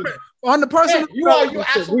 But on the personal development, you're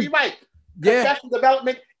absolutely right. Professional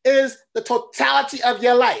development is the totality of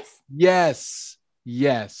your life. Yes.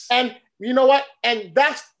 And you know what? And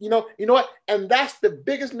that's And that's the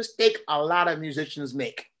biggest mistake a lot of musicians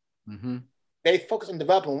make. They focus on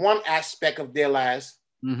developing one aspect of their lives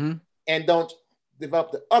and don't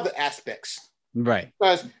develop the other aspects. Right.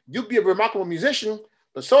 Because you'll be a remarkable musician,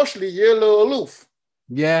 but socially you're a little aloof.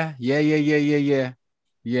 Yeah.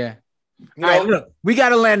 All right, look, we got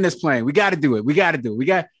to land this plane. We got to do it. We got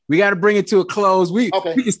to bring it to a close. We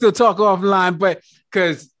can still talk offline, but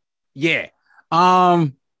study.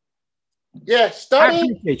 I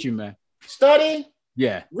appreciate you, man. Study.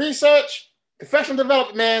 Research. Professional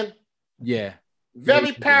development, man.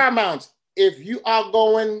 Very paramount if you are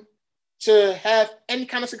going to have any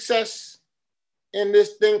kind of success in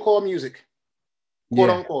this thing called music.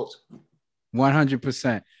 Quote unquote.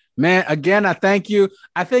 100%. Man, again, I thank you.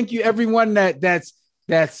 I thank you, everyone that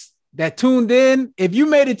tuned in. If you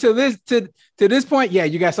made it to this point,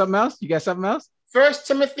 you got something else? 1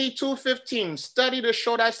 Timothy 2:15. Study to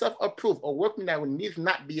show thyself approved, a workman that will need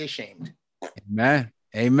not be ashamed.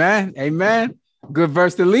 Amen. Good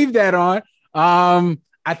verse to leave that on.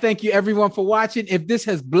 I thank you, everyone, for watching. If this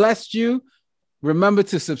has blessed you, remember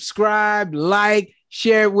to subscribe, like,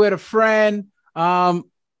 share it with a friend.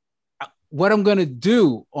 What I'm going to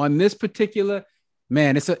do on this particular,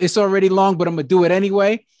 it's already long, but I'm going to do it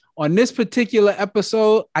anyway. On this particular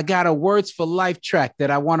episode, I got a Words for Life track that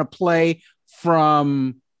I want to play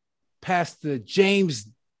from Pastor James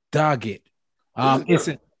Doggett.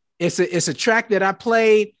 It's a track that I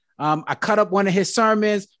played. I cut up one of his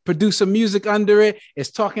sermons, produced some music under it.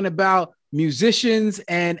 It's talking about musicians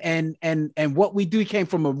and what we do. He came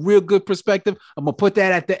from a real good perspective. I'm gonna put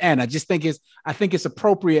that at the end. I think it's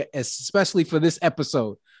appropriate, especially for this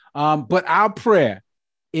episode. But our prayer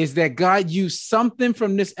is that God used something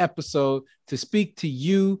from this episode to speak to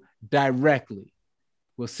you directly.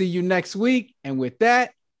 We'll see you next week. And with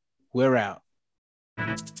that, we're out.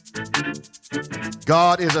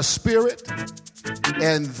 God is a spirit,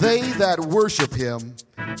 and they that worship him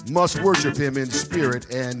must worship him in spirit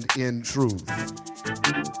and in truth.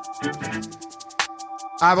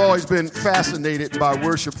 I've always been fascinated by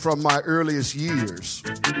worship from my earliest years.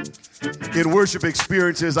 In worship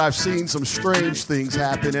experiences, I've seen some strange things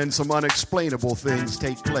happen and some unexplainable things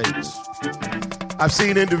take place. I've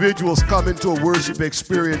seen individuals come into a worship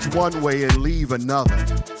experience one way and leave another.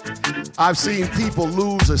 I've seen people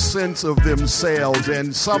lose a sense of themselves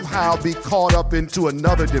and somehow be caught up into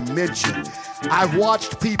another dimension. I've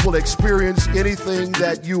watched people experience anything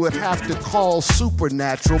that you would have to call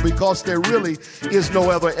supernatural because there really is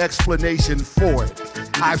no other explanation for it.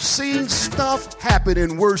 I've seen stuff happen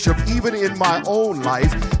in worship, even in my own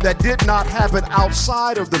life, that did not happen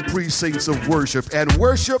outside of the precincts of worship, and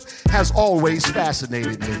worship has always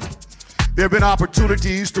fascinated me. There have been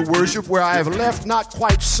opportunities to worship where I have left not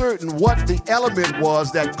quite certain what the element was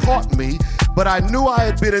that caught me, but I knew I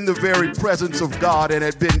had been in the very presence of God and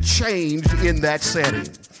had been changed in that setting.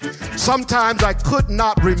 Sometimes I could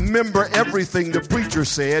not remember everything the preacher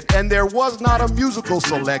said, and there was not a musical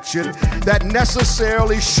selection that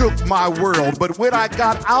necessarily shook my world. But when I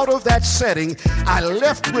got out of that setting, I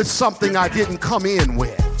left with something I didn't come in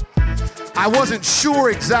with. I wasn't sure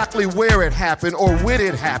exactly where it happened or when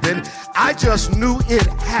it happened. I just knew it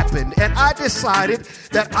happened. And I decided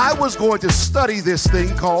that I was going to study this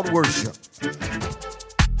thing called worship.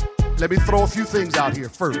 Let me throw a few things out here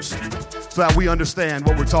first so that we understand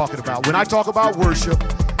what we're talking about. When I talk about worship,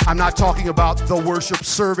 I'm not talking about the worship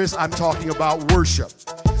service. I'm talking about worship,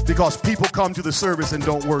 because people come to the service and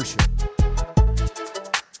don't worship.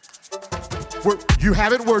 You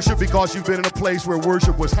haven't worshiped because you've been in a place where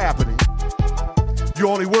worship was happening. You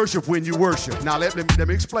only worship when you worship. Now, let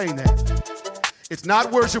me explain that. It's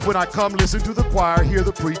not worship when I come, listen to the choir, hear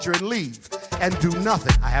the preacher, and leave and do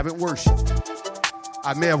nothing. I haven't worshiped.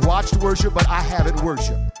 I may have watched worship, but I haven't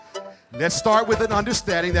worshiped. Let's start with an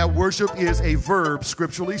understanding that worship is a verb.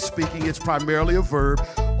 Scripturally speaking, it's primarily a verb.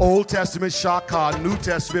 Old Testament, shaka, New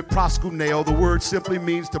Testament, proskuneo. The word simply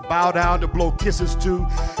means to bow down, to blow kisses to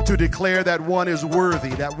declare that one is worthy,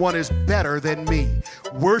 that one is better than me.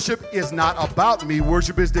 Worship is not about me.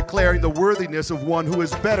 Worship is declaring the worthiness of one who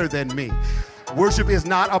is better than me. Worship is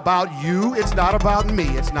not about you. It's not about me.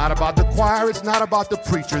 It's not about the choir. It's not about the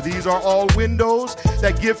preacher. These are all windows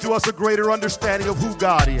that give to us a greater understanding of who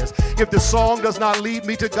God is. If the song does not lead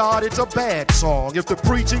me to God, it's a bad song. If the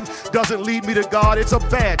preaching doesn't lead me to God, it's a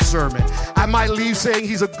bad sermon. I might leave saying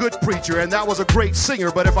he's a good preacher and that was a great singer,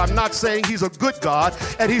 but if I'm not saying he's a good God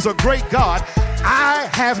and he's a great God, I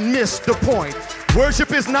have missed the point.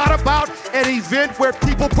 Worship is not about an event where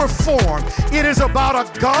people perform. It is about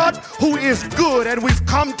a God who is good, and we've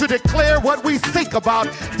come to declare what we think about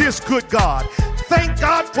this good God. Thank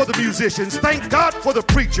God for the musicians. Thank God for the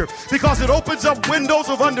preacher, because it opens up windows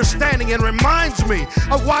of understanding and reminds me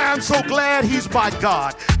of why I'm so glad he's my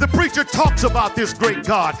God. The preacher talks about this great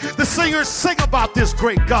God. The singers sing about this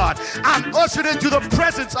great God. I'm ushered into the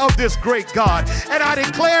presence of this great God, and I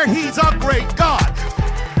declare he's a great God.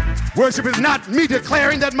 Worship is not me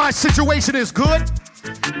declaring that my situation is good.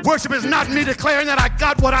 Worship is not me declaring that I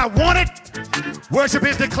got what I wanted. Worship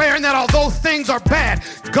is declaring that although things are bad,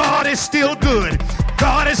 God is still good.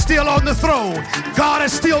 God is still on the throne. God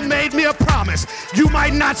has still made me a promise. You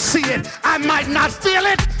might not see it. I might not feel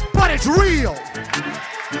it, but it's real.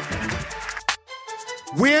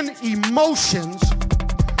 When emotions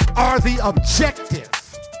are the objective,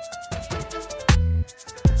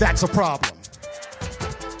 that's a problem.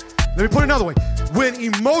 Let me put it another way. When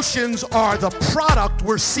emotions are the product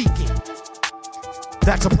we're seeking,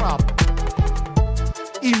 that's a problem.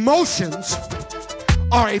 Emotions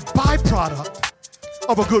are a byproduct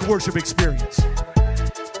of a good worship experience.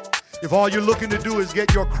 If all you're looking to do is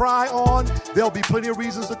get your cry on, there'll be plenty of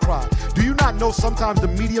reasons to cry. Do you not know sometimes the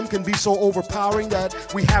medium can be so overpowering that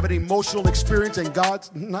we have an emotional experience and God's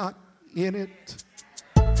not in it?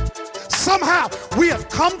 Somehow we have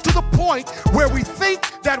come to the point where we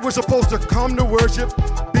think that we're supposed to come to worship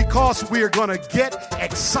because we are going to get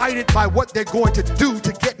excited by what they're going to do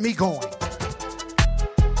to get me going.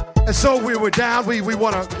 And so we were down, we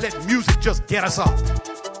want to let music just get us up.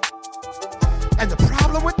 And the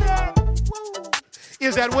problem with that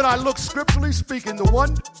is that when I look scripturally speaking, the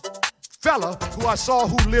one fella who I saw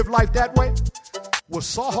who lived life that way was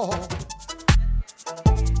Saul.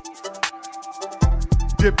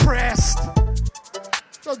 Depressed,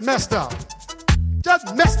 just messed up.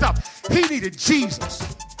 He needed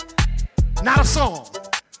Jesus, not a song.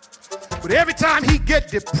 But every time he get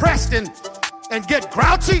depressed and get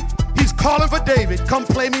grouchy, he's calling for David. Come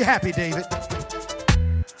play me happy, David.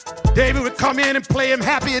 David would come in and play him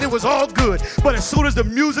happy, and it was all good. But as soon as the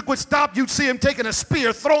music would stop, you'd see him taking a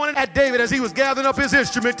spear, throwing it at David as he was gathering up his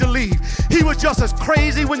instrument to leave. He was just as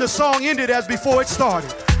crazy when the song ended as before it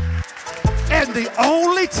started. And the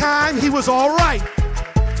only time he was all right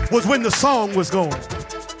was when the song was going.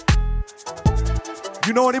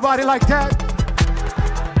 You know anybody like that?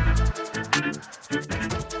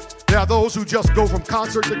 There are those who just go from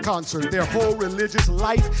concert to concert. Their whole religious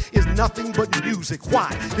life is nothing but music.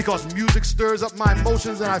 Why? Because music stirs up my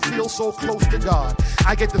emotions and I feel so close to God.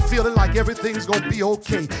 I get the feeling like everything's going to be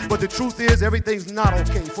okay. But the truth is, everything's not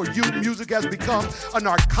okay. For you, music has become a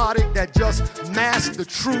narcotic that just masks the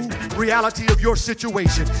true reality of your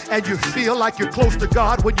situation. And you feel like you're close to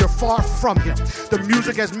God when you're far from Him. The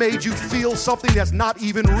music has made you feel something that's not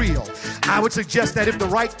even real. I would suggest that if the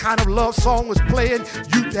right kind of love song was playing,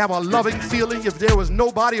 you'd have a loving feeling if there was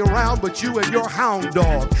nobody around but you and your hound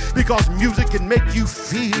dog. Because music can make you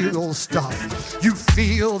feel stuff. You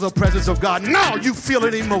feel the presence of God. Now you feel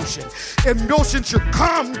an emotion. Emotion should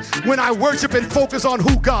come when I worship and focus on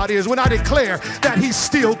who God is, when I declare that He's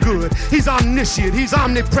still good. He's omniscient. He's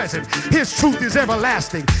omnipresent. His truth is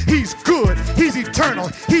everlasting. He's good. He's eternal.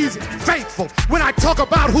 He's faithful. When I talk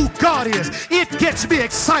about who God is, it gets me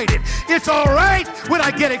excited. It's all right when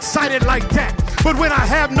I get excited like that. But when I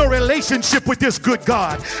have no relationship with this good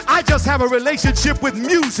God, I just have a relationship with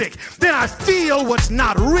music, then I feel what's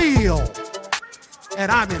not real.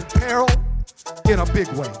 And I'm in peril in a big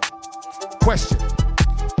way. Question: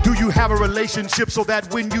 do you have a relationship so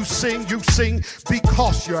that when you sing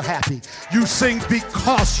because you're happy? You sing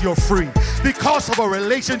because you're free. Because of a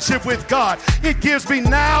relationship with God, it gives me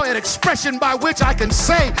now an expression by which I can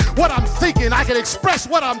say what I'm thinking. I can express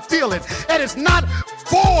what I'm feeling. And it's not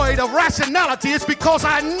void of rationality. It's because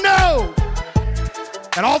I know.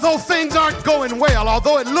 And although things aren't going well,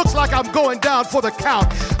 although it looks like I'm going down for the count,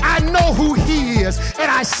 I know who He is,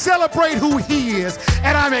 and I celebrate who He is,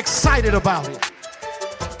 and I'm excited about it.